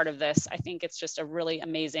been a part of this. I think it's just a really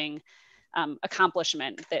amazing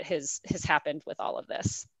accomplishment that has happened with all of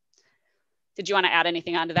this. Did you want to add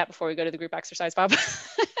anything onto that before we go to the group exercise, Bob?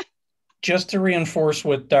 Just to reinforce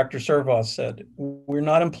what Dr. Servoz said, we're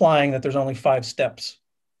not implying that there's only 5 steps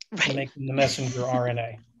to making the messenger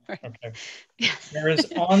RNA. Right. Okay. Yeah. There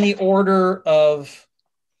is on the order of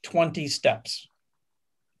 20 steps.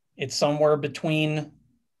 It's somewhere between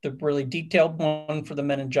the really detailed one for the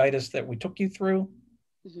meningitis that we took you through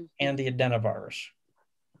and the adenovirus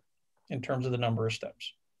in terms of the number of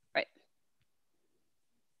steps. Right.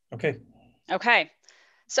 Okay. Okay.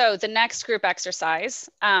 So the next group exercise,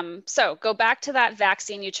 so go back to that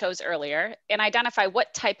vaccine you chose earlier and identify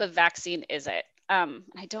what type of vaccine is it.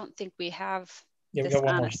 I don't think we have this we got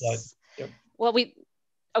one more slide. Yep. Well,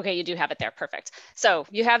 okay, you do have it there, perfect. So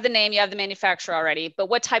you have the name, you have the manufacturer already, but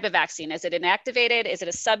what type of vaccine? Is it inactivated? Is it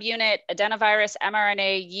a subunit, adenovirus,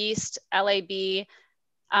 mRNA, yeast, LAB?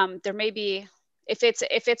 There may be, if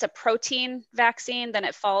it's a protein vaccine, then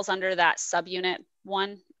it falls under that subunit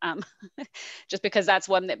one. Just because that's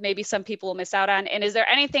one that maybe some people will miss out on. And is there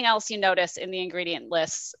anything else you notice in the ingredient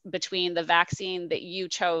lists between the vaccine that you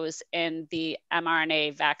chose and the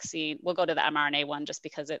mRNA vaccine? We'll go to the mRNA one just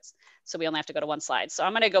because so we only have to go to one slide. So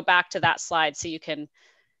I'm going to go back to that slide so you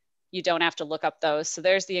don't have to look up those. So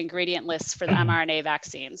there's the ingredient lists for the mRNA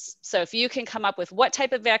vaccines. So if you can come up with what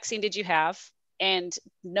type of vaccine did you have and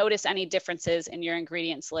notice any differences in your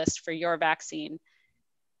ingredients list for your vaccine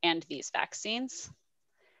and these vaccines.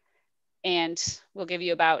 And we'll give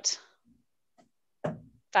you about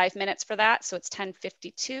 5 minutes for that. So it's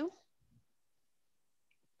 10:52.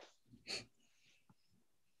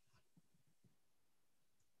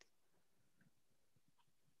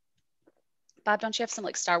 Bob, don't you have some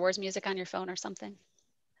like Star Wars music on your phone or something?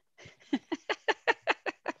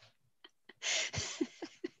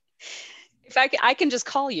 If I can just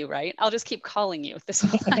call you, right? I'll just keep calling you this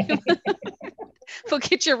whole time. We'll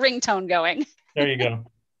get your ringtone going. There you go.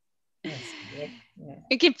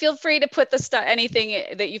 You can feel free to put the stuff,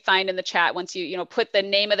 anything that you find in the chat once you put the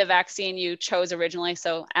name of the vaccine you chose originally.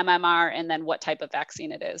 So MMR, and then what type of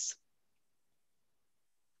vaccine it is.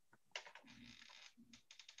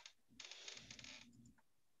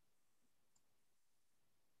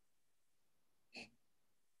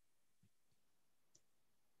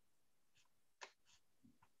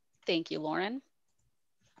 Thank you, Lauren.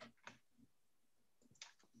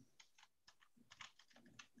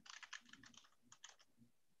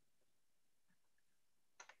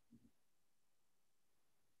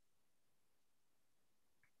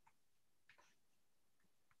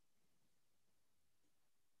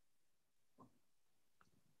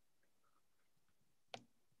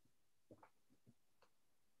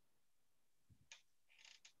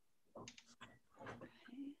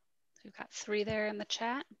 We've got 3 there in the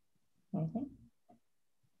chat. Mm-hmm.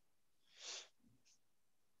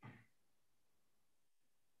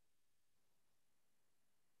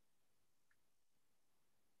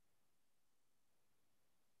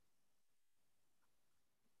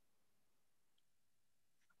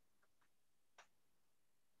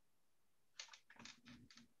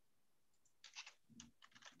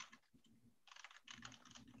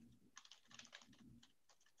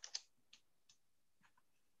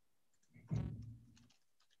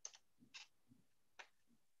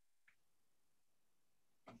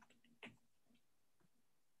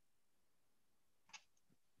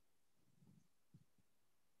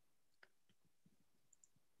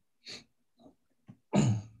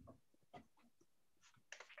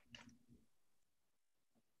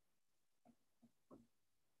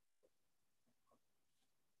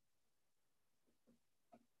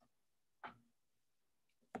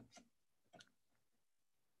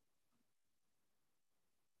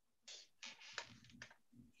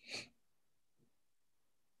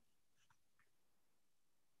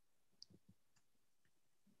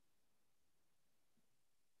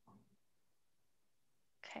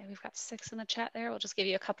 Okay, we've got 6 in the chat there. We'll just give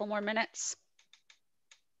you a couple more minutes.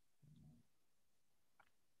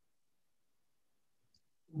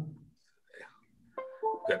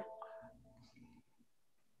 Good.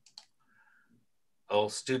 All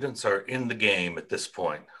students are in the game at this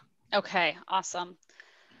point. Okay, awesome.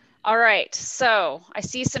 All right, so I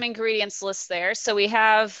see some ingredients lists there. So we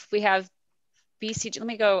have BCG. Let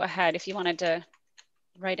me go ahead if you wanted to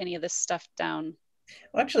write any of this stuff down.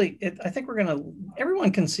 Well, actually, I think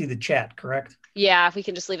everyone can see the chat, correct? Yeah, if we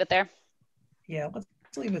can just leave it there. Yeah, let's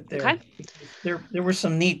leave it there. Okay. There were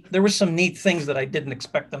some neat things that I didn't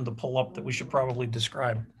expect them to pull up that we should probably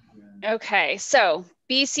describe. Okay, so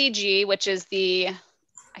BCG, which is I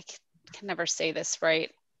can never say this right.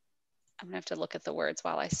 I'm gonna have to look at the words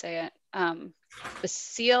while I say it.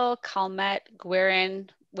 Bacille Calmette Guerin,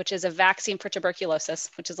 which is a vaccine for tuberculosis,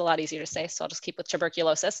 which is a lot easier to say, so I'll just keep with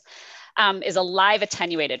tuberculosis, is a live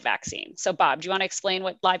attenuated vaccine. So Bob, do you want to explain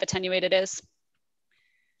what live attenuated is?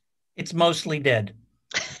 It's mostly dead.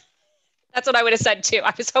 That's what I would have said too.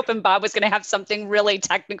 I was hoping Bob was going to have something really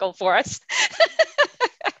technical for us.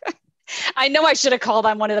 I know I should have called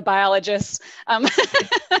on one of the biologists.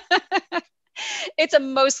 It's a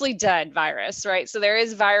mostly dead virus, right? So there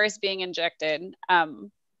is virus being injected.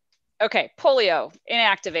 Okay, polio,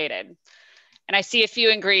 inactivated. And I see a few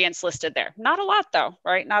ingredients listed there. Not a lot though,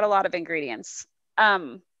 right? Not a lot of ingredients.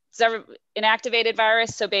 Inactivated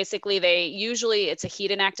virus, so basically it's a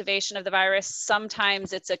heat inactivation of the virus.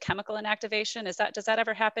 Sometimes it's a chemical inactivation. Does that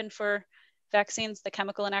ever happen for vaccines, the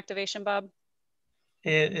chemical inactivation, Bob?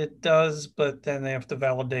 It does, but then they have to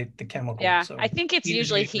validate the chemical. Yeah, so I think it's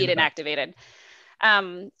usually heat inactivated.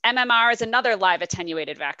 MMR is another live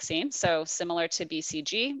attenuated vaccine, so similar to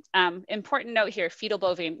BCG. Important note here, fetal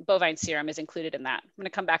bovine serum is included in that. I'm going to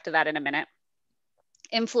come back to that in a minute.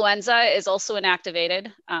 Influenza is also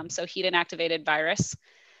inactivated, so heat inactivated virus.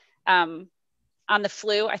 On the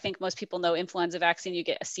flu, I think most people know influenza vaccine, you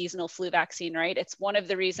get a seasonal flu vaccine, right? It's one of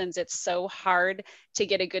the reasons it's so hard to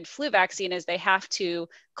get a good flu vaccine is they have to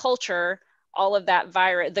culture all of that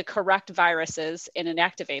virus, the correct viruses, and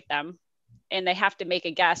inactivate them. And they have to make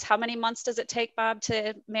a guess. How many months does it take, Bob,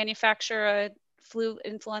 to manufacture a flu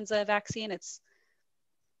influenza vaccine?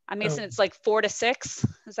 I'm guessing it's like 4 to 6.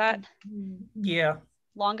 Is that? Yeah.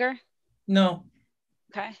 Longer? No.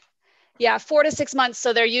 Okay. Yeah, 4 to 6 months.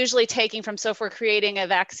 So they're usually taking from, so if we're creating a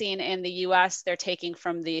vaccine in the US, they're taking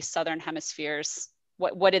from the Southern hemispheres.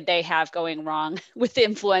 What did they have going wrong with the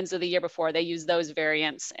influenza the year before? They use those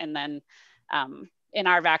variants and then in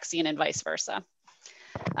our vaccine and vice versa.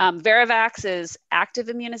 Verivax is active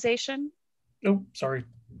immunization. Oh, sorry.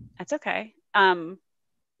 That's okay.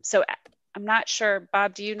 So I'm not sure,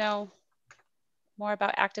 Bob, do you know more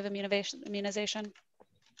about active immunization?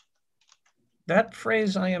 That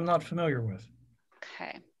phrase I am not familiar with.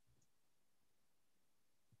 Okay.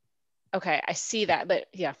 Okay, I see that, but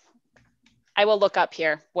yeah, I will look up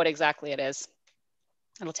here what exactly it is.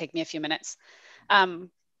 It'll take me a few minutes. And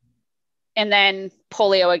then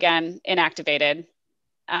polio again, inactivated.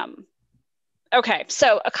 Okay,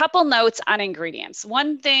 so a couple notes on ingredients.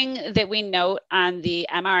 One thing that we note on the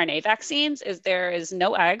mRNA vaccines is there is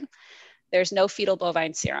no egg, there's no fetal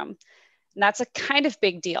bovine serum. And that's a kind of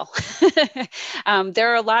big deal.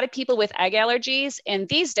 There are a lot of people with egg allergies, and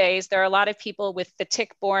these days there are a lot of people with the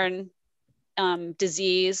tick-borne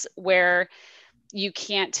disease where you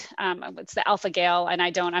can't, it's the alpha-gal, and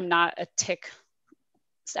I'm not a tick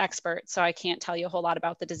expert, so I can't tell you a whole lot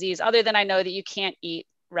about the disease, other than I know that you can't eat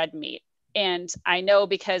red meat. And I know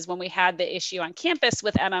because when we had the issue on campus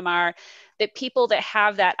with MMR, that people that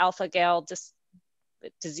have that alpha-gal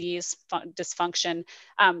disease dysfunction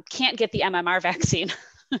can't get the MMR vaccine.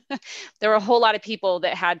 There were a whole lot of people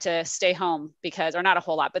that had to stay home because, or not a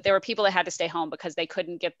whole lot, but there were people that had to stay home because they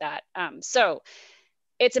couldn't get that. So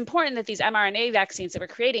it's important that these mRNA vaccines that we're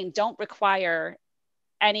creating don't require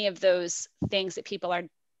any of those things that people are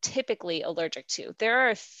typically allergic to. There are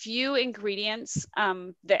a few ingredients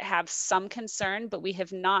that have some concern, but we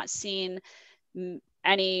have not seen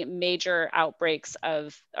any major outbreaks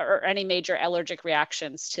of, or any major allergic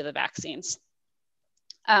reactions to the vaccines.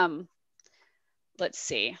 Let's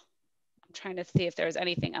see. I'm trying to see if there's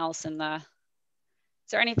anything else in the,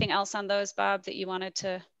 is there anything else on those, Bob, that you wanted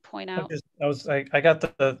to point out? I got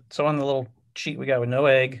so on the little sheet we got with no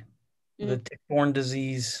egg, the tick-borne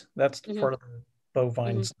disease, that's part of the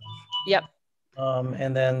bovine stuff. Yep.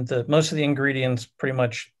 And then most of the ingredients, pretty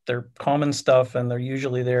much, they're common stuff, and they're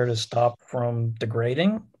usually there to stop from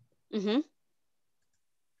degrading. And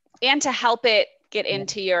to help it get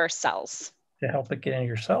into your cells. To help it get into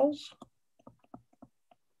your cells.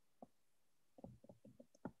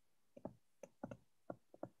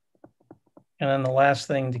 And then the last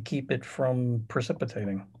thing, to keep it from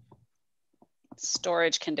precipitating.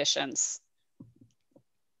 Storage conditions.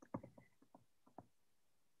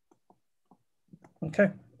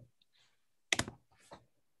 Okay.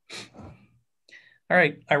 All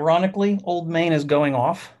right. Ironically, Old Main is going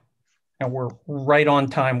off, and we're right on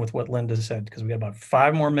time with what Linda said, because we got about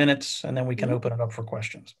 5 more minutes, and then we can open it up for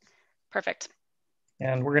questions. Perfect.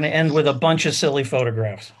 And we're going to end with a bunch of silly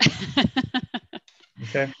photographs.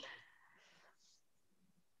 Okay.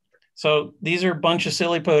 So these are a bunch of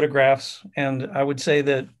silly photographs, and I would say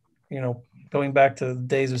that, going back to the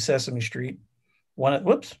days of Sesame Street, one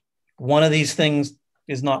of these things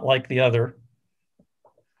is not like the other.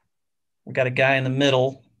 We got a guy in the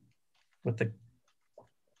middle with the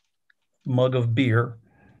mug of beer.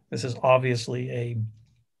 This is obviously a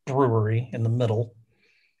brewery in the middle.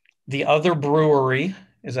 The other brewery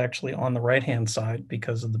is actually on the right-hand side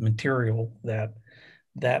because of the material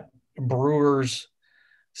that brewer's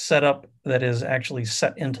setup that is actually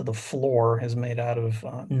set into the floor is made out of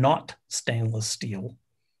not stainless steel,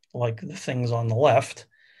 like the things on the left.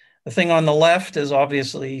 The thing on the left is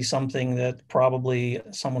obviously something that probably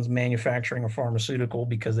someone's manufacturing a pharmaceutical,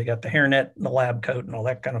 because they got the hairnet and the lab coat and all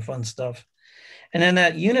that kind of fun stuff. And then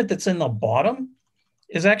that unit that's in the bottom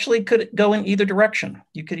is actually, could go in either direction.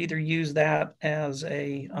 You could either use that as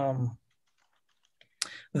a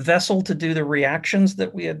vessel to do the reactions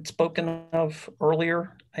that we had spoken of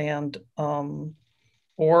earlier, and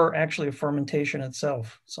or actually a fermentation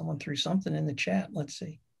itself. Someone threw something in the chat. Let's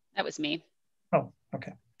see. That was me. Oh,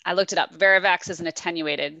 okay. I looked it up. Varivax is an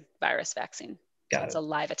attenuated virus vaccine. Got it. It's a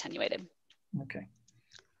live attenuated. Okay.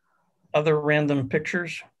 Other random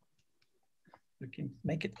pictures. We can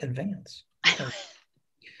make it advance.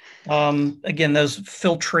 Again, those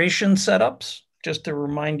filtration setups, just to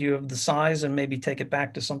remind you of the size and maybe take it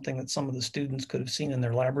back to something that some of the students could have seen in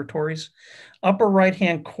their laboratories. Upper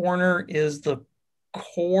right-hand corner is the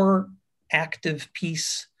core active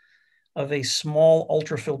piece of a small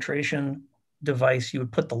ultrafiltration device. You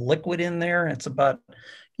would put the liquid in there. It's about,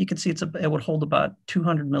 you can see it would hold about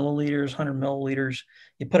 200 milliliters, 100 milliliters.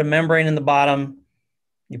 You put a membrane in the bottom,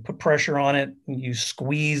 you put pressure on it, and you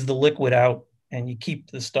squeeze the liquid out, and you keep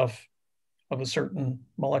the stuff of a certain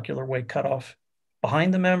molecular weight cutoff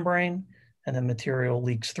behind the membrane, and the material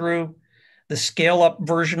leaks through. The scale up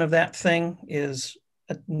version of that thing is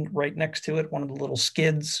right next to it, one of the little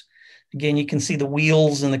skids. Again, you can see the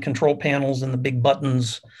wheels and the control panels and the big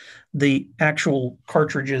buttons. The actual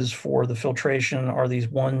cartridges for the filtration are these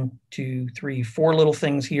 1, 2, 3, 4 little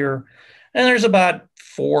things here. And there's about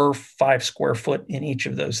 4 or 5 square foot in each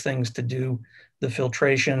of those things to do the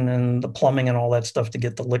filtration and the plumbing and all that stuff to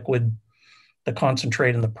get the liquid, the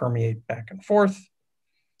concentrate, and the permeate back and forth.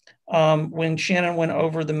 when Shannon went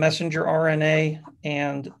over the messenger RNA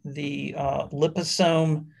and the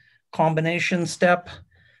liposome combination step,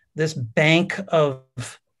 this bank of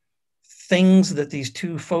things that these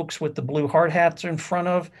two folks with the blue hard hats are in front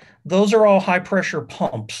of, those are all high pressure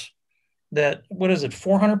pumps that, what is it,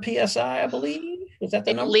 400 PSI, I believe? Is that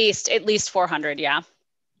the number? At least 400, yeah.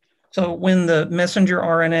 So when the messenger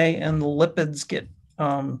RNA and the lipids get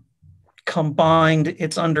combined,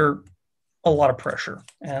 it's under a lot of pressure.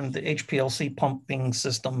 And the HPLC pumping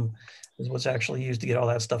system is what's actually used to get all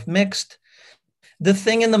that stuff mixed. The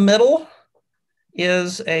thing in the middle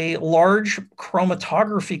is a large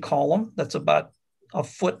chromatography column that's about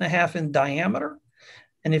 1.5 feet in diameter.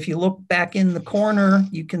 And if you look back in the corner,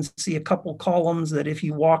 you can see a couple columns that if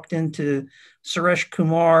you walked into Suresh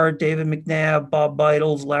Kumar, David McNabb, Bob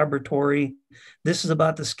Beidle's laboratory, this is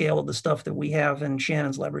about the scale of the stuff that we have in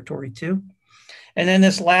Shannon's laboratory too. And then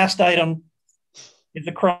this last item is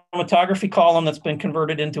a chromatography column that's been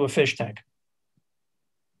converted into a fish tank.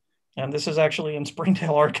 And this is actually in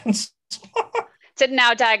Springdale, Arkansas. It's at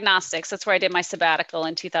Now Diagnostics. That's where I did my sabbatical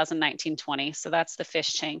in 2019-20. So that's the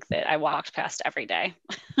fish tank that I walked past every day.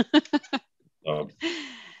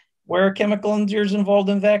 Where are chemical engineers involved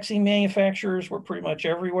in vaccine manufacturers? We're pretty much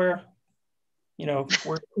everywhere. You know,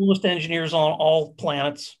 we're the coolest engineers on all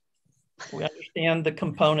planets. We understand the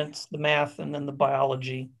components, the math, and then the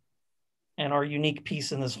biology. And our unique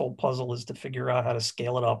piece in this whole puzzle is to figure out how to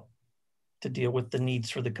scale it up to deal with the needs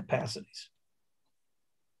for the capacities.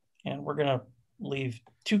 And we're going to leave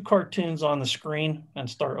 2 cartoons on the screen and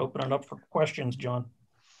start opening up for questions, John.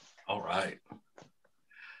 All right.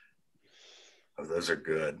 Oh, those are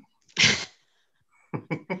good.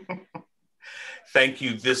 Thank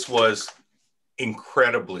you. This was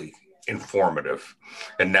incredibly informative.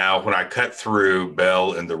 And now when I cut through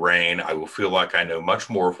Bell in the Rain, I will feel like I know much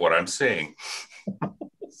more of what I'm seeing.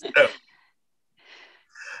 So,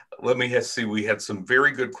 let me see. We had some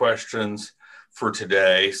very good questions for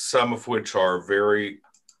today, some of which are very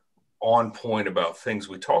on point about things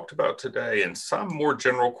we talked about today, and some more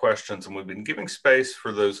general questions. And we've been giving space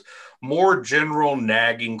for those more general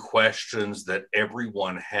nagging questions that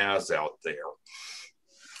everyone has out there.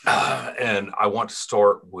 And I want to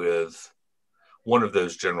start with one of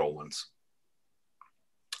those general ones.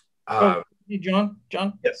 Hey, John?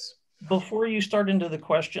 Yes. Before you start into the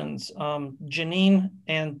questions, Janine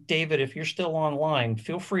and David, if you're still online,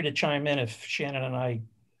 feel free to chime in if Shannon and I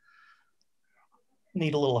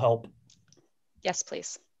need a little help. Yes,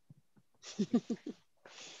 please.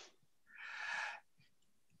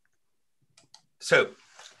 So,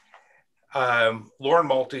 Lauren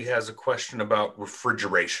Malty has a question about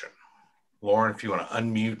refrigeration. Lauren, if you want to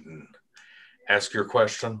unmute and ask your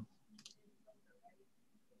question.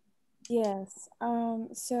 Yes.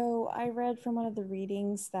 So I read from one of the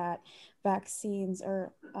readings that vaccines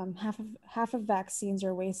are half of vaccines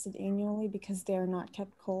are wasted annually because they are not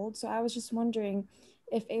kept cold. So I was just wondering,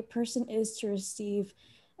 if a person is to receive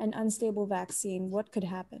an unstable vaccine, what could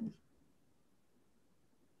happen?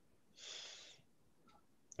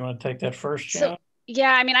 You want to take that first, Shannon? So,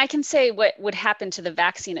 yeah, I mean, I can say what would happen to the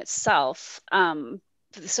vaccine itself.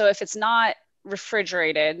 So if it's not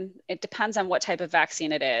refrigerated, it depends on what type of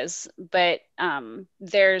vaccine it is, but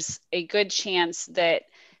there's a good chance that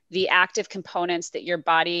the active components that your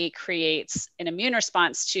body creates an immune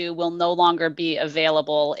response to will no longer be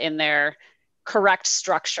available in their correct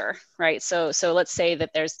structure, right? So let's say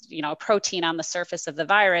that there's, a protein on the surface of the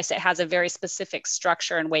virus. It has a very specific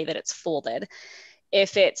structure and way that it's folded.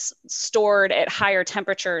 If it's stored at higher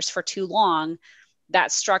temperatures for too long,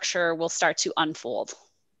 that structure will start to unfold.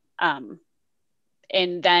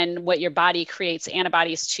 And then what your body creates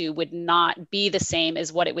antibodies to would not be the same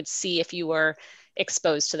as what it would see if you were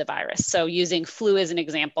exposed to the virus. So using flu as an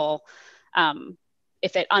example,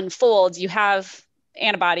 if it unfolds, you have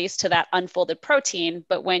antibodies to that unfolded protein,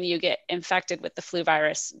 but when you get infected with the flu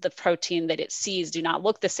virus, the protein that it sees do not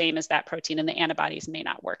look the same as that protein, and the antibodies may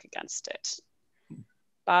not work against it.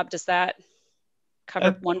 Bob, does that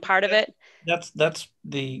cover one part of it? That's the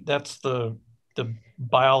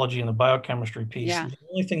biology and the biochemistry piece. Yeah. The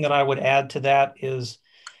only thing that I would add to that is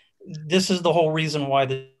this is the whole reason why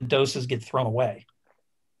the doses get thrown away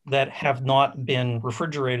that have not been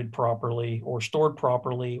refrigerated properly or stored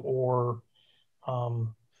properly or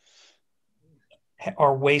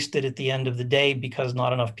are wasted at the end of the day because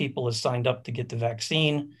not enough people have signed up to get the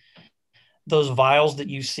vaccine. Those vials that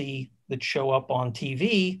you see that show up on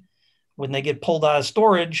TV, when they get pulled out of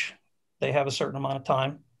storage, they have a certain amount of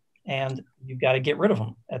time and you've got to get rid of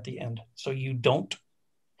them at the end. So you don't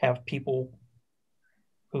have people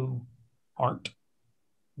who aren't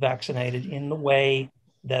vaccinated in the way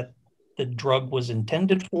that the drug was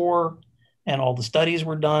intended for, and all the studies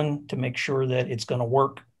were done to make sure that it's going to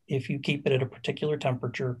work if you keep it at a particular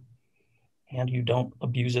temperature and you don't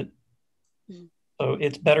abuse it. Mm-hmm. So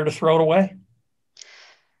it's better to throw it away.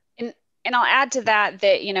 And I'll add to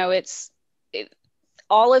that, you know,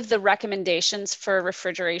 all of the recommendations for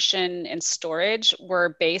refrigeration and storage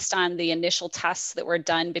were based on the initial tests that were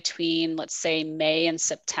done between, let's say, May and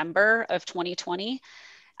September of 2020.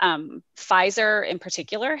 Pfizer in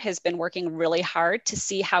particular has been working really hard to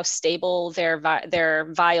see how stable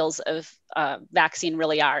their vials of vaccine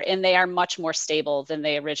really are. And they are much more stable than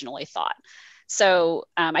they originally thought. So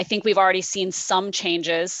I think we've already seen some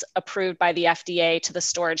changes approved by the FDA to the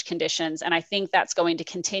storage conditions. And I think that's going to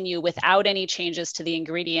continue without any changes to the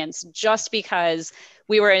ingredients, just because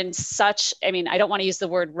we were in such, I mean, I don't want to use the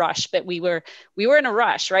word rush, but we were in a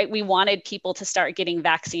rush, right? We wanted people to start getting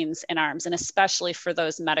vaccines in arms, and especially for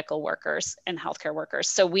those medical workers and healthcare workers.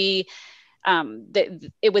 So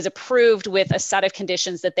it was approved with a set of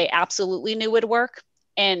conditions that they absolutely knew would work.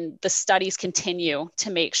 And the studies continue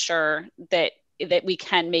to make sure that we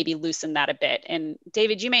can maybe loosen that a bit. And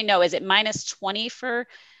David, you may know, is it -20 for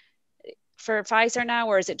Pfizer now,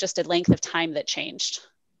 or is it just a length of time that changed?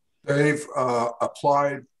 They've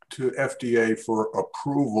applied to FDA for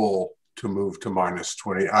approval to move to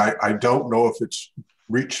 -20. I don't know if it's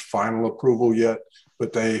reached final approval yet,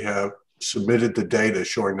 but they have submitted the data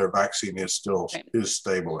showing their vaccine is still is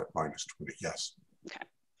stable at -20. Yes. Okay.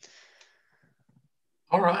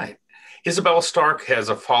 All right. Isabella Stark has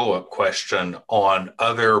a follow-up question on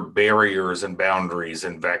other barriers and boundaries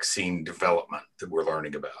in vaccine development that we're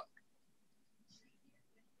learning about.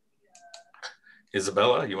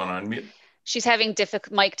 Isabella, you want to unmute? She's having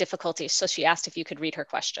mic difficulties, so she asked if you could read her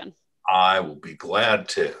question. I will be glad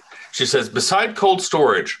to. She says, beside cold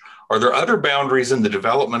storage, are there other boundaries in the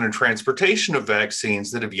development and transportation of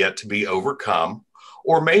vaccines that have yet to be overcome?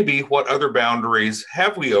 Or maybe what other boundaries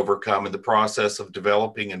have we overcome in the process of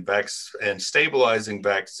developing and stabilizing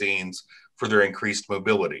vaccines for their increased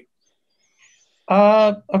mobility?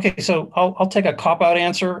 Okay, so I'll take a cop-out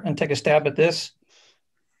answer and take a stab at this.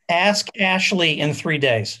 Ask Ashley in 3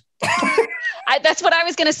 days. That's what I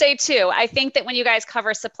was going to say too. I think that when you guys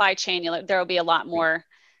cover supply chain, there will be a lot more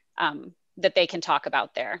that they can talk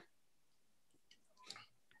about there.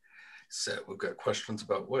 So we've got questions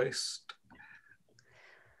about waste.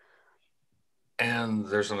 And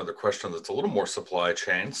there's another question that's a little more supply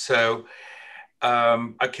chain. So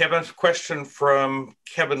a question from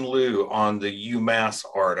Kevin Liu on the UMass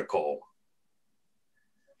article.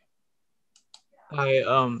 Hi,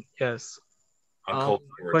 yes. My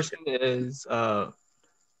question is,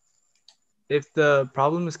 if the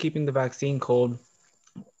problem is keeping the vaccine cold,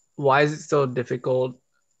 why is it still difficult?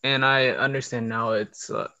 And I understand now it's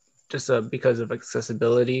just because of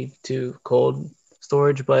accessibility to cold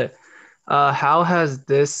storage, but how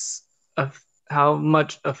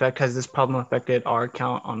much effect has this problem affected our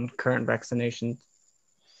count on current vaccinations?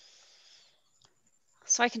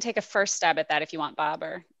 So I can take a first stab at that if you want, Bob,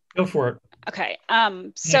 or go for it. Okay.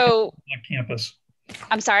 So campus.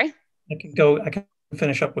 I'm sorry. I can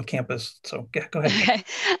finish up with campus. So yeah, go ahead.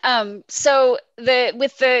 Okay. So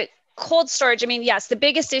with the cold storage, I mean, yes, the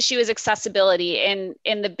biggest issue is accessibility. And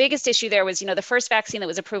the biggest issue there was, the first vaccine that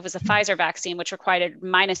was approved was a Pfizer vaccine, which required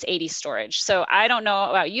 -80 storage. So I don't know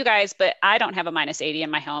about you guys, but I don't have a -80 in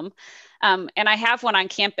my home. And I have one on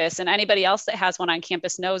campus, and anybody else that has one on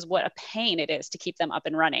campus knows what a pain it is to keep them up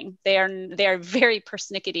and running. They are very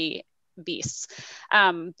persnickety beasts.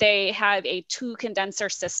 They have a 2 condenser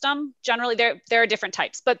system. Generally, there are different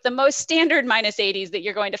types, but the most standard -80s that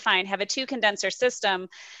you're going to find have a 2 condenser system,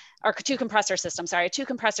 or 2 compressor system, sorry, a 2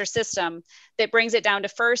 compressor system that brings it down to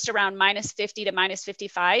first around -50 to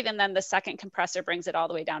 -55, and then the second compressor brings it all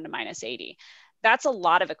the way down to -80. That's a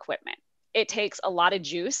lot of equipment. It takes a lot of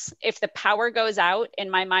juice. If the power goes out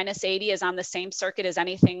and my -80 is on the same circuit as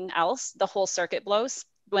anything else, the whole circuit blows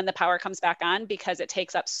when the power comes back on, because it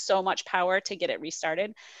takes up so much power to get it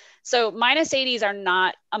restarted. So -80s are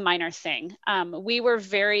not a minor thing. We were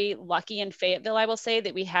very lucky in Fayetteville, I will say,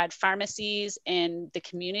 that we had pharmacies in the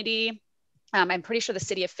community. I'm pretty sure the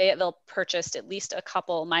city of Fayetteville purchased at least a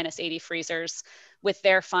couple -80 freezers with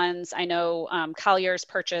their funds. I know Collier's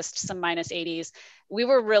purchased some -80s. We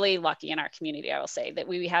were really lucky in our community, I will say, that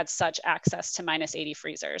we had such access to -80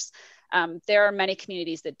 freezers. There are many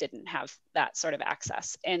communities that didn't have that sort of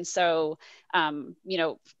access. And so,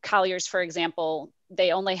 Collier's, for example,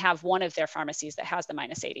 they only have one of their pharmacies that has the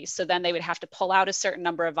 -80s. So then they would have to pull out a certain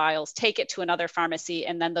number of vials, take it to another pharmacy,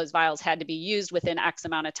 and then those vials had to be used within X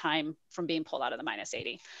amount of time from being pulled out of the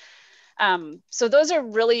 -80. So those are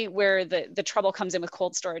really where the trouble comes in with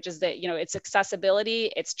cold storage, is that, it's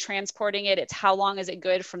accessibility, it's transporting it, it's how long is it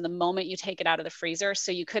good from the moment you take it out of the freezer.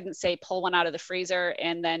 So you couldn't say pull one out of the freezer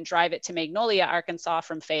and then drive it to Magnolia, Arkansas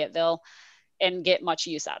from Fayetteville and get much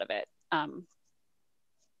use out of it.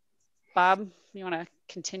 Bob, you want to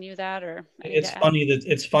continue that, or it's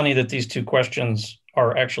funny that these two questions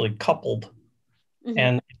are actually coupled, mm-hmm.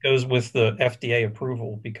 and it goes with the FDA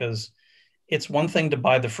approval, because it's one thing to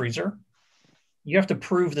buy the freezer. You have to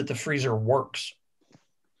prove that the freezer works.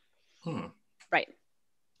 Right.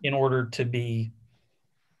 In order to be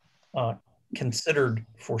considered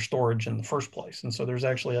for storage in the first place. And so there's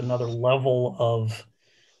actually another level of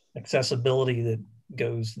accessibility that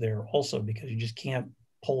goes there also, because you just can't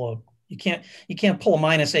pull you can't pull a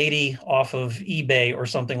 -80 off of eBay or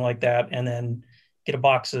something like that and then get a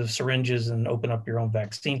box of syringes and open up your own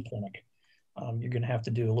vaccine clinic. You're going to have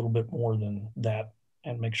to do a little bit more than that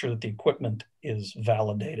and make sure that the equipment is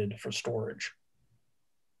validated for storage.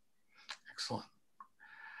 Excellent.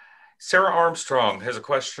 Sarah Armstrong has a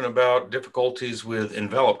question about difficulties with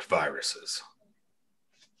enveloped viruses.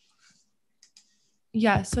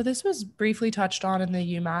 Yeah, so this was briefly touched on in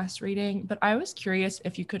the UMass reading, but I was curious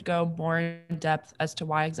if you could go more in depth as to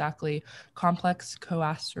why exactly complex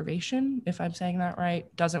coacervation, if I'm saying that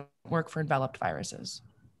right, doesn't work for enveloped viruses.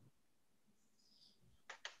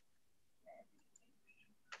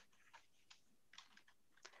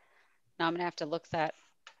 Now I'm gonna have to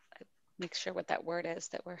make sure what that word is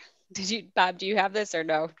that Bob, do you have this or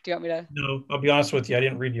no? Do you want me to? No, I'll be honest with you, I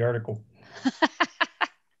didn't read the article.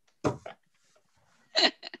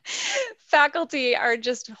 Faculty are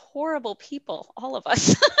just horrible people, all of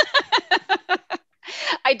us.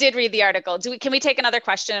 I did read the article. Can we take another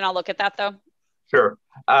question and I'll look at that though? Sure.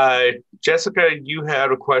 Jessica, you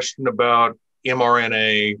had a question about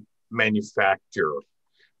mRNA manufacture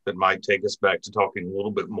that might take us back to talking a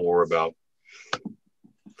little bit more about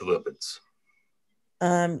the lipids.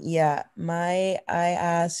 Yeah, I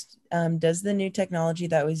asked, does the new technology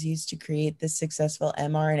that was used to create the successful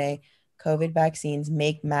mRNA COVID vaccines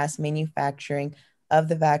make mass manufacturing of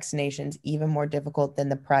the vaccinations even more difficult than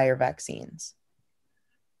the prior vaccines?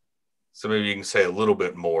 So maybe you can say a little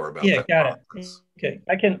bit more about that. Yeah, got process. it.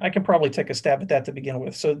 Okay, I can probably take a stab at that to begin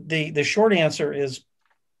with. So the short answer is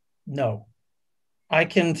no. I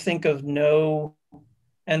can think of no,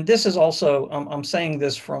 and this is also, I'm saying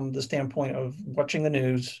this from the standpoint of watching the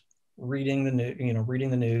news, reading the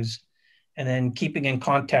news, and then keeping in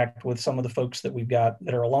contact with some of the folks that we've got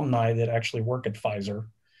that are alumni that actually work at Pfizer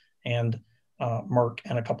and Merck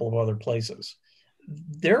and a couple of other places.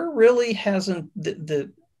 There really hasn't,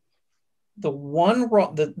 the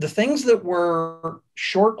things that were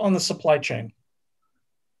short on the supply chain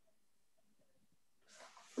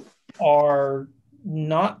are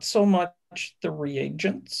not so much the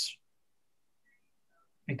reagents,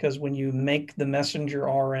 because when you make the messenger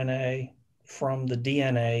RNA from the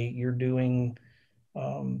DNA, you're doing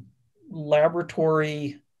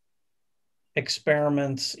laboratory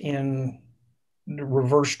experiments in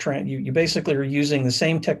reverse you basically are using the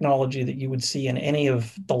same technology that you would see in any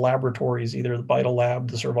of the laboratories, either the Vital Lab,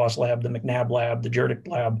 the Servos Lab, the McNabb Lab, the Jurdick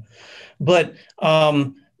Lab. But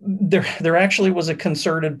there actually was a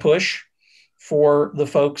concerted push for the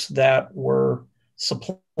folks that were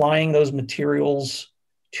supplying those materials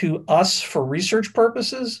to us for research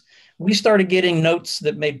purposes. We started getting notes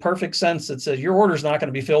that made perfect sense that says, your order's not going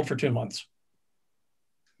to be filled for 2 months.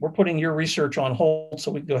 We're putting your research on hold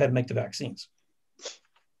so we can go ahead and make the vaccines.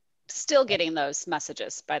 Still getting those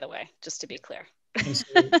messages, by the way, just to be clear. So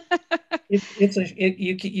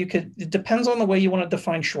it depends on the way you want to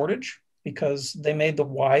define shortage, because they made the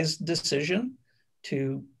wise decision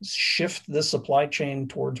to shift the supply chain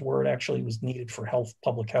towards where it actually was needed for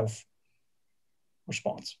public health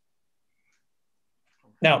response.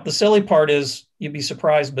 Now, the silly part is, you'd be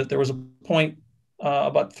surprised, but there was a point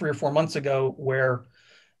about 3 or 4 months ago where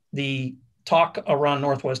the talk around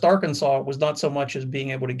Northwest Arkansas was not so much as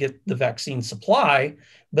being able to get the vaccine supply,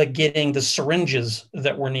 but getting the syringes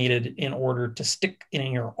that were needed in order to stick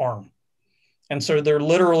in your arm. And so there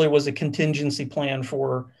literally was a contingency plan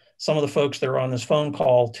for some of the folks that are on this phone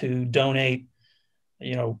call to donate,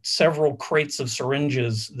 several crates of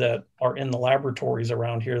syringes that are in the laboratories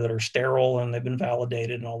around here that are sterile and they've been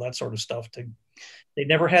validated and all that sort of stuff. They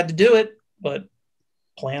never had to do it, but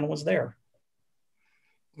plan was there.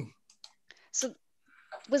 So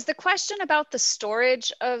was the question about the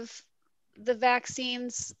storage of the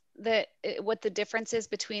vaccines, what the difference is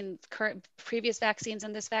between previous vaccines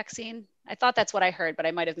and this vaccine? I thought that's what I heard, but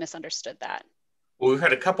I might have misunderstood that. Well, we've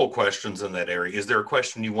had a couple questions in that area. Is there a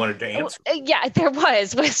question you wanted to answer? Yeah, there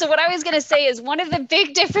was. So what I was going to say is one of the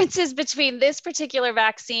big differences between this particular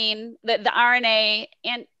vaccine, the RNA,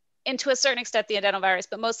 and to a certain extent the adenovirus,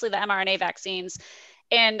 but mostly the mRNA vaccines,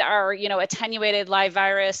 and our attenuated live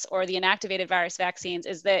virus or the inactivated virus vaccines,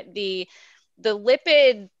 is that the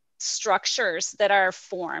lipid structures that are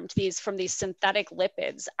formed from these synthetic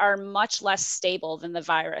lipids are much less stable than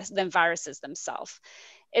viruses themselves.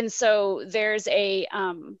 And so there's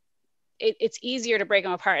it's easier to break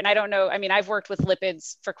them apart. And I don't know, I mean, I've worked with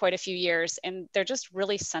lipids for quite a few years, and they're just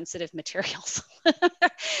really sensitive materials.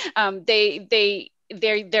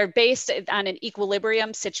 They're based on an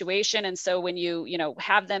equilibrium situation. And so when you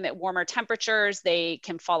have them at warmer temperatures, they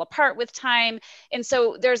can fall apart with time. And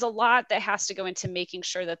so there's a lot that has to go into making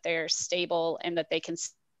sure that they're stable and that they can.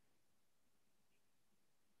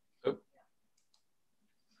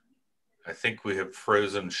 I think we have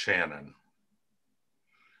frozen Shannon.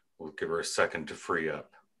 We'll give her a second to free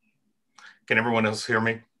up. Can everyone else hear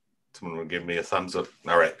me? Someone will give me a thumbs up.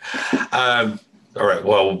 All right. All right.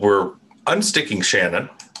 Well, we're unsticking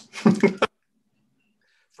Shannon.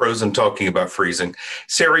 Frozen talking about freezing.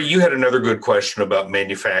 Sarah, you had another good question about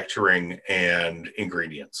manufacturing and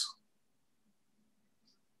ingredients.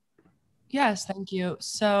 Yes, thank you.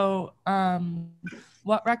 So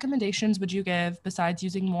what recommendations would you give besides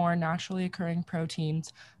using more naturally occurring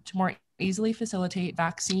proteins to more easily facilitate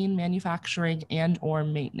vaccine manufacturing and or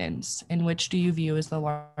maintenance? And which do you view as the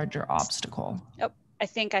larger obstacle? Oh, I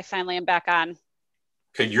think I finally am back on.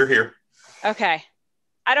 Okay, you're here. Okay.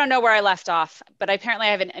 I don't know where I left off, but apparently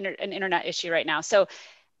I have an internet issue right now. So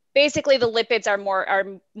basically the lipids are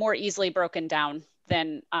more easily broken down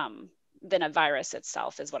than a virus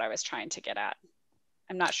itself is what I was trying to get at.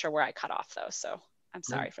 I'm not sure where I cut off though, so I'm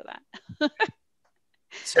sorry for that.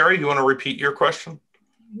 Sarah, you want to repeat your question?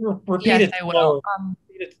 Repeat yes, it. I will.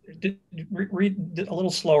 Read a little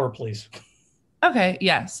slower, please. Okay,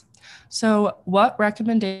 yes. So what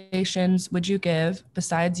recommendations would you give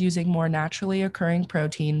besides using more naturally occurring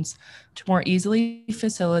proteins to more easily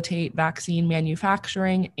facilitate vaccine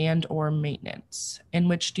manufacturing and or maintenance? And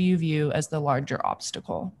which do you view as the larger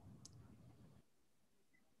obstacle?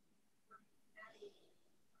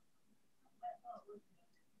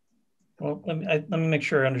 Well, let me make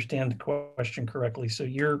sure I understand the question correctly. So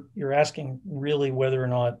you're asking really whether or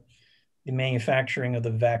not the manufacturing of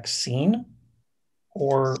the vaccine,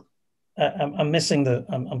 or I'm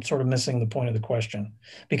sort of missing the point of the question,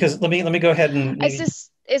 because let me go ahead and maybe...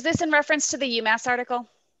 Is this in reference to the UMass article?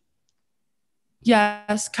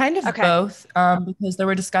 Yes, kind of both, because there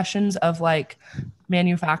were discussions of like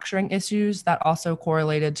manufacturing issues that also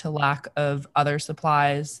correlated to lack of other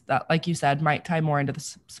supplies that, like you said, might tie more into the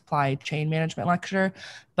supply chain management lecture.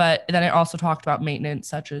 But then it also talked about maintenance,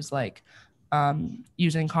 such as like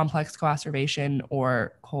using complex coacervation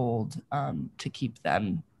or cold to keep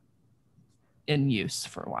them in use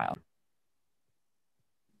for a while.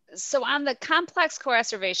 So on the complex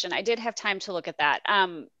coacervation, I did have time to look at that.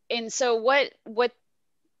 And so what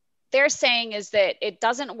they're saying is that it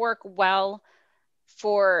doesn't work well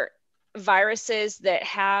for viruses that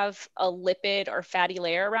have a lipid or fatty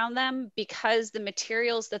layer around them, because the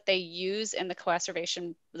materials that they use in the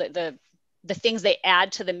coacervation, the things they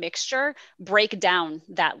add to the mixture, break down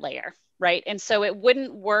that layer, right? And so it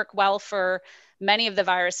wouldn't work well for many of the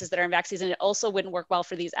viruses that are in vaccines, and it also wouldn't work well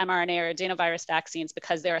for these mRNA or adenovirus vaccines,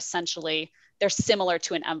 because they're similar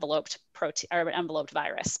to an enveloped protein or an enveloped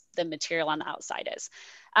virus. The material on the outside is.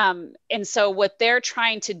 And so what they're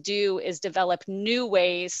trying to do is develop new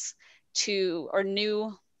ways or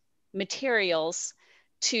new materials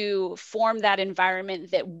to form that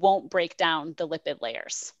environment that won't break down the lipid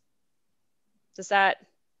layers. Does that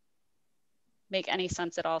make any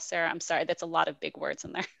sense at all, Sarah? I'm sorry, that's a lot of big words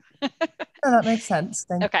in there. No, that makes sense.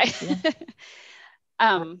 Thank you.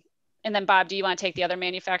 And then Bob, do you want to take the other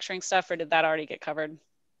manufacturing stuff, or did that already get covered?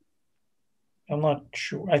 I'm not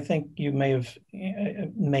sure. I think you may have,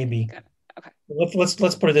 maybe. Okay.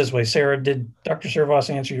 Let's put it this way. Sarah, did Dr. Servas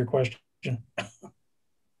answer your question?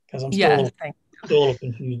 Because I'm still, still a little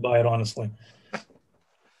confused by it, honestly.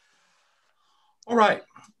 All right.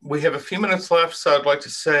 We have a few minutes left, so I'd like to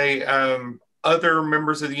say, other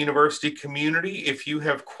members of the university community, if you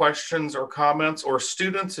have questions or comments, or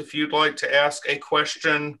students, if you'd like to ask a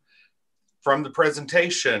question from the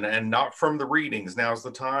presentation and not from the readings, now's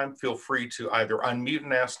the time. Feel free to either unmute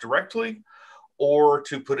and ask directly or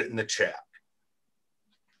to put it in the chat.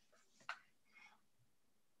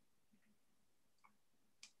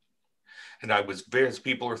 And as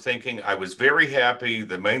people are thinking, I was very happy.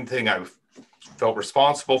 The main thing felt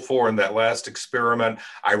responsible for in that last experiment.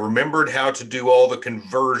 I remembered how to do all the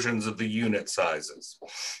conversions of the unit sizes.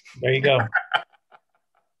 There you go.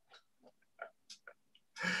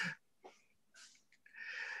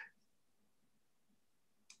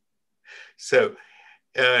 So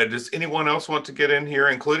does anyone else want to get in here,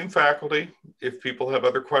 including faculty, if people have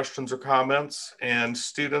other questions or comments? And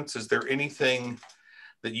students, is there anything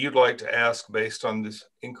that you'd like to ask based on this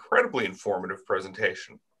incredibly informative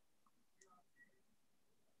presentation?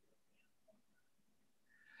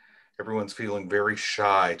 Everyone's feeling very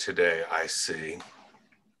shy today, I see.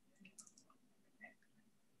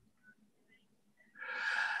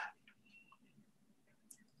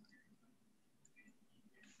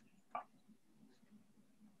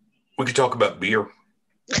 We could talk about beer.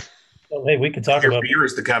 Well, hey, we could talk about beer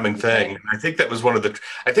is the coming thing. I think that was one of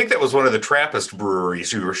the Trappist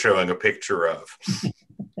breweries you were showing a picture of.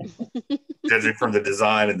 Judging from the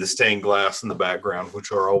design and the stained glass in the background,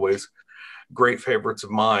 which are always great favorites of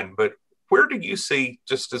mine. But where do you see,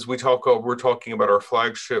 just as we're talking about our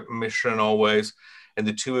flagship mission always, and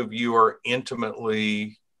the two of you are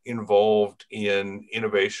intimately involved in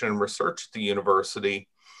innovation and research at the university,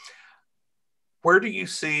 where do you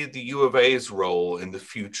see the U of A's role in the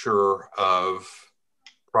future of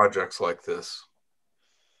projects like this?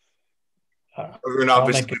 And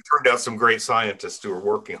obviously, we've turned out some great scientists who are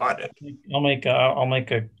working on it. I'll make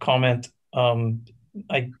a comment.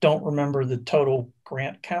 I don't remember the total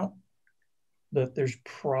grant count, but there's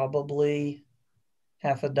probably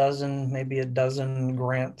half a dozen, maybe a dozen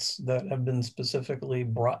grants that have been specifically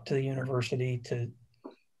brought to the university to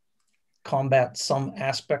combat some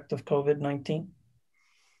aspect of COVID-19.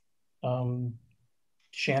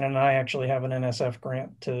 Shannon and I actually have an NSF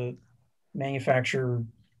grant to manufacture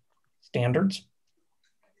standards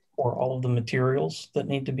for all of the materials that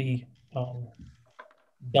need to be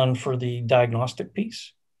done for the diagnostic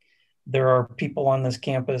piece. There are people on this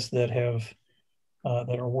campus that have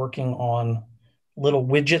that are working on little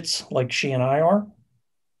widgets like she and I are,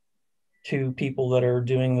 to people that are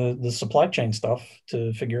doing the supply chain stuff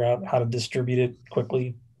to figure out how to distribute it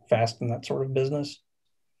quickly, fast, and that sort of business.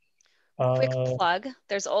 Quick plug,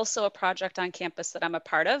 there's also a project on campus that I'm a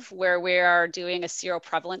part of where we are doing a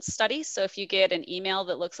seroprevalence study. So if you get an email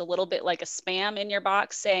that looks a little bit like a spam in your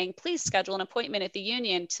box saying, please schedule an appointment at the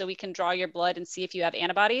union so we can draw your blood and see if you have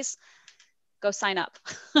antibodies, go sign up.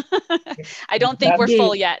 I don't think we're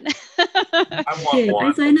full yet.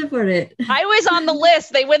 I signed up for it. I was on the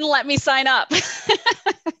list. They wouldn't let me sign up.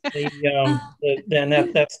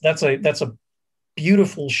 That's a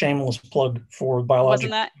beautiful shameless plug for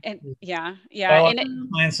biological. Wasn't that? Yeah. Biological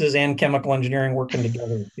sciences and chemical engineering working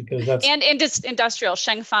together, because that's and industrial.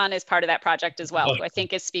 Sheng Fan is part of that project as well, who I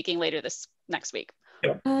think is speaking later this next week.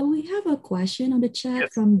 We have a question on the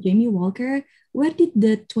chat from Jamie Walker. Where did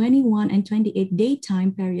the 21 and 28 day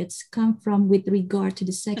time periods come from with regard to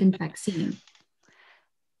the second vaccine?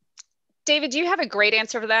 David, do you have a great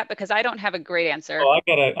answer for that? Because I don't have a great answer. Oh,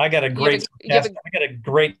 I got a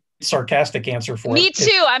great sarcastic answer for it. Me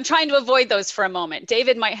too. I'm trying to avoid those for a moment.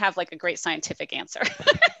 David might have like a great scientific answer.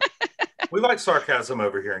 We like sarcasm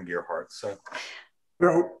over here in Gearhart. So I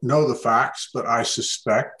don't know the facts, but I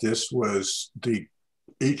suspect this was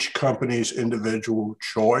each company's individual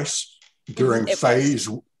choice during phase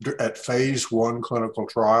 1 clinical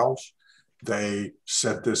trials. They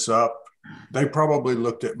set this up. They probably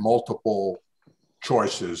looked at multiple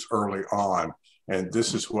choices early on, and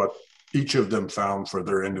this is what each of them found for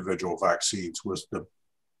their individual vaccines was the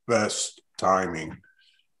best timing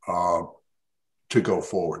to go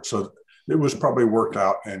forward. So it was probably worked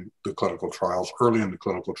out in the clinical trials, early in the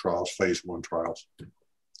clinical trials, phase 1 trials.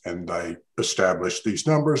 And they established these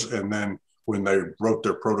numbers. And then when they wrote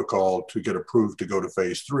their protocol to get approved to go to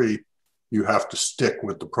phase 3, you have to stick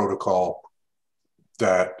with the protocol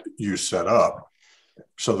that you set up.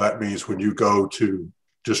 So that means when you go to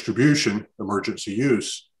distribution, emergency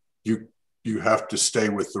use, you have to stay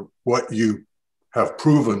with what you have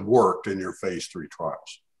proven worked in your phase 3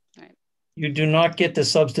 trials. Right. You do not get to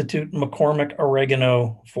substitute McCormick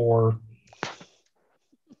oregano for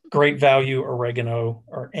great value oregano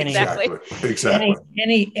or any exactly.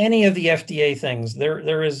 any of the FDA things.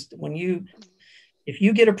 There is, if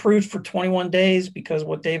you get approved for 21 days, because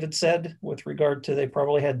what David said with regard to they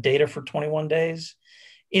probably had data for 21 days,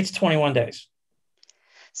 it's 21 days.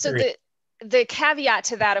 So the caveat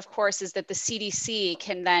to that, of course, is that the CDC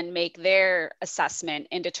can then make their assessment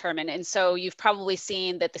and determine. And so you've probably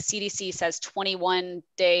seen that the CDC says 21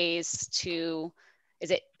 days to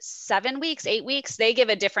is it 7 weeks, 8 weeks? They give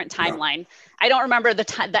a different timeline. I don't remember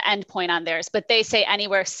the end point on theirs, but they say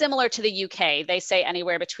anywhere similar to the UK. They say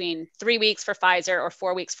anywhere between 3 weeks for Pfizer or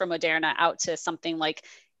 4 weeks for Moderna out to something like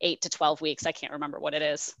 8 to 12 weeks. I can't remember what it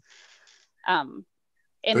is. Oh,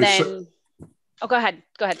 go ahead,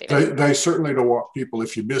 David. They certainly don't want people,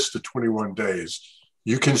 if you missed the 21 days,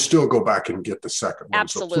 you can still go back and get the second one.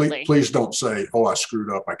 Absolutely. So please don't say, oh, I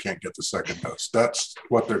screwed up, I can't get the second dose. That's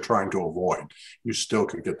what they're trying to avoid. You still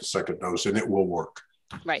can get the second dose and it will work.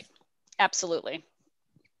 Right. Absolutely.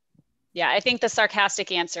 Yeah, I think the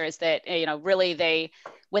sarcastic answer is that, really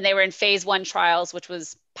when they were in phase 1 trials, which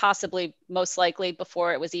was possibly most likely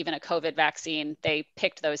before it was even a COVID vaccine, they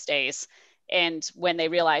picked those days. And when they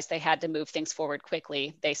realized they had to move things forward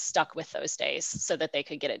quickly, they stuck with those days so that they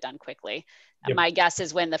could get it done quickly. Yep. My guess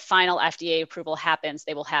is when the final FDA approval happens,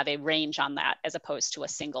 they will have a range on that as opposed to a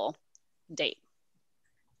single date.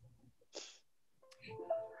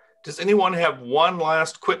 Does anyone have one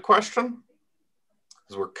last quick question?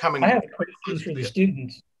 Because we're coming. I have questions for the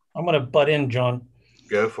students. I'm going to butt in, John.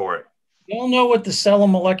 Go for it. You all know what the cell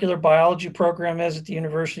and molecular biology program is at the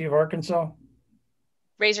University of Arkansas?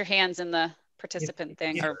 Raise your hands in the participant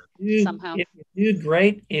thing or somehow. If you do,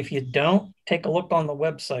 great. If you don't, take a look on the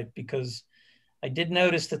website, because I did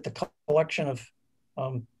notice that the collection of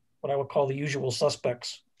what I would call the usual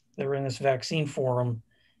suspects that are in this vaccine forum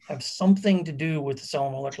have something to do with the cell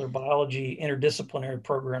and molecular biology interdisciplinary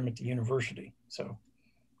program at the university. So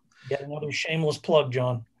get another shameless plug,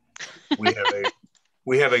 John.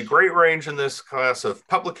 We have a great range in this class of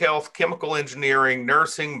public health, chemical engineering,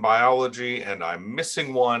 nursing, biology, and I'm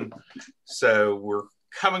missing one. So we're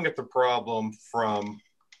coming at the problem from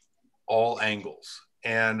all angles.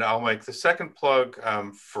 And I'll make the second plug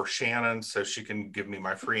for Shannon so she can give me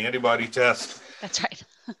my free antibody test. That's right.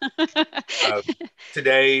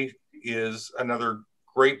 Today is another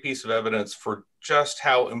great piece of evidence for just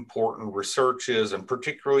how important research is, and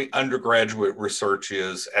particularly undergraduate research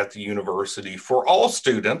is at the university for all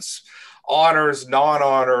students, honors,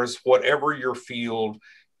 non-honors, whatever your field.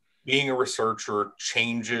 Being a researcher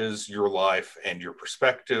changes your life and your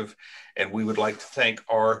perspective. And we would like to thank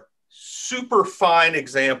our super fine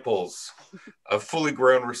examples of fully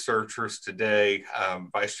grown researchers today.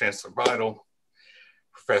 Vice Chancellor Vital,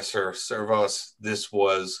 Professor Servos, this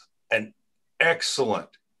was an excellent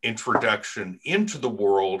introduction into the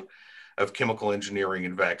world of chemical engineering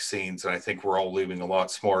and vaccines. And I think we're all leaving a lot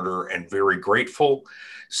smarter and very grateful.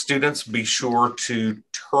 Students, be sure to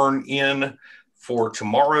turn in for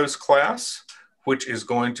tomorrow's class, which is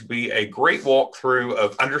going to be a great walkthrough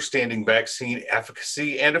of understanding vaccine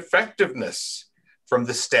efficacy and effectiveness from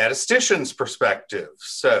the statistician's perspective.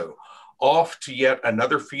 So off to yet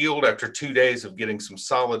another field after 2 days of getting some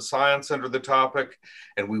solid science under the topic,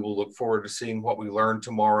 and we will look forward to seeing what we learn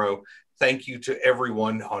tomorrow. Thank you to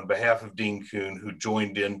everyone on behalf of Dean Kuhn who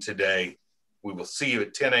joined in today. We will see you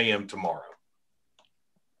at 10 a.m. tomorrow.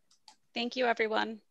 Thank you, everyone.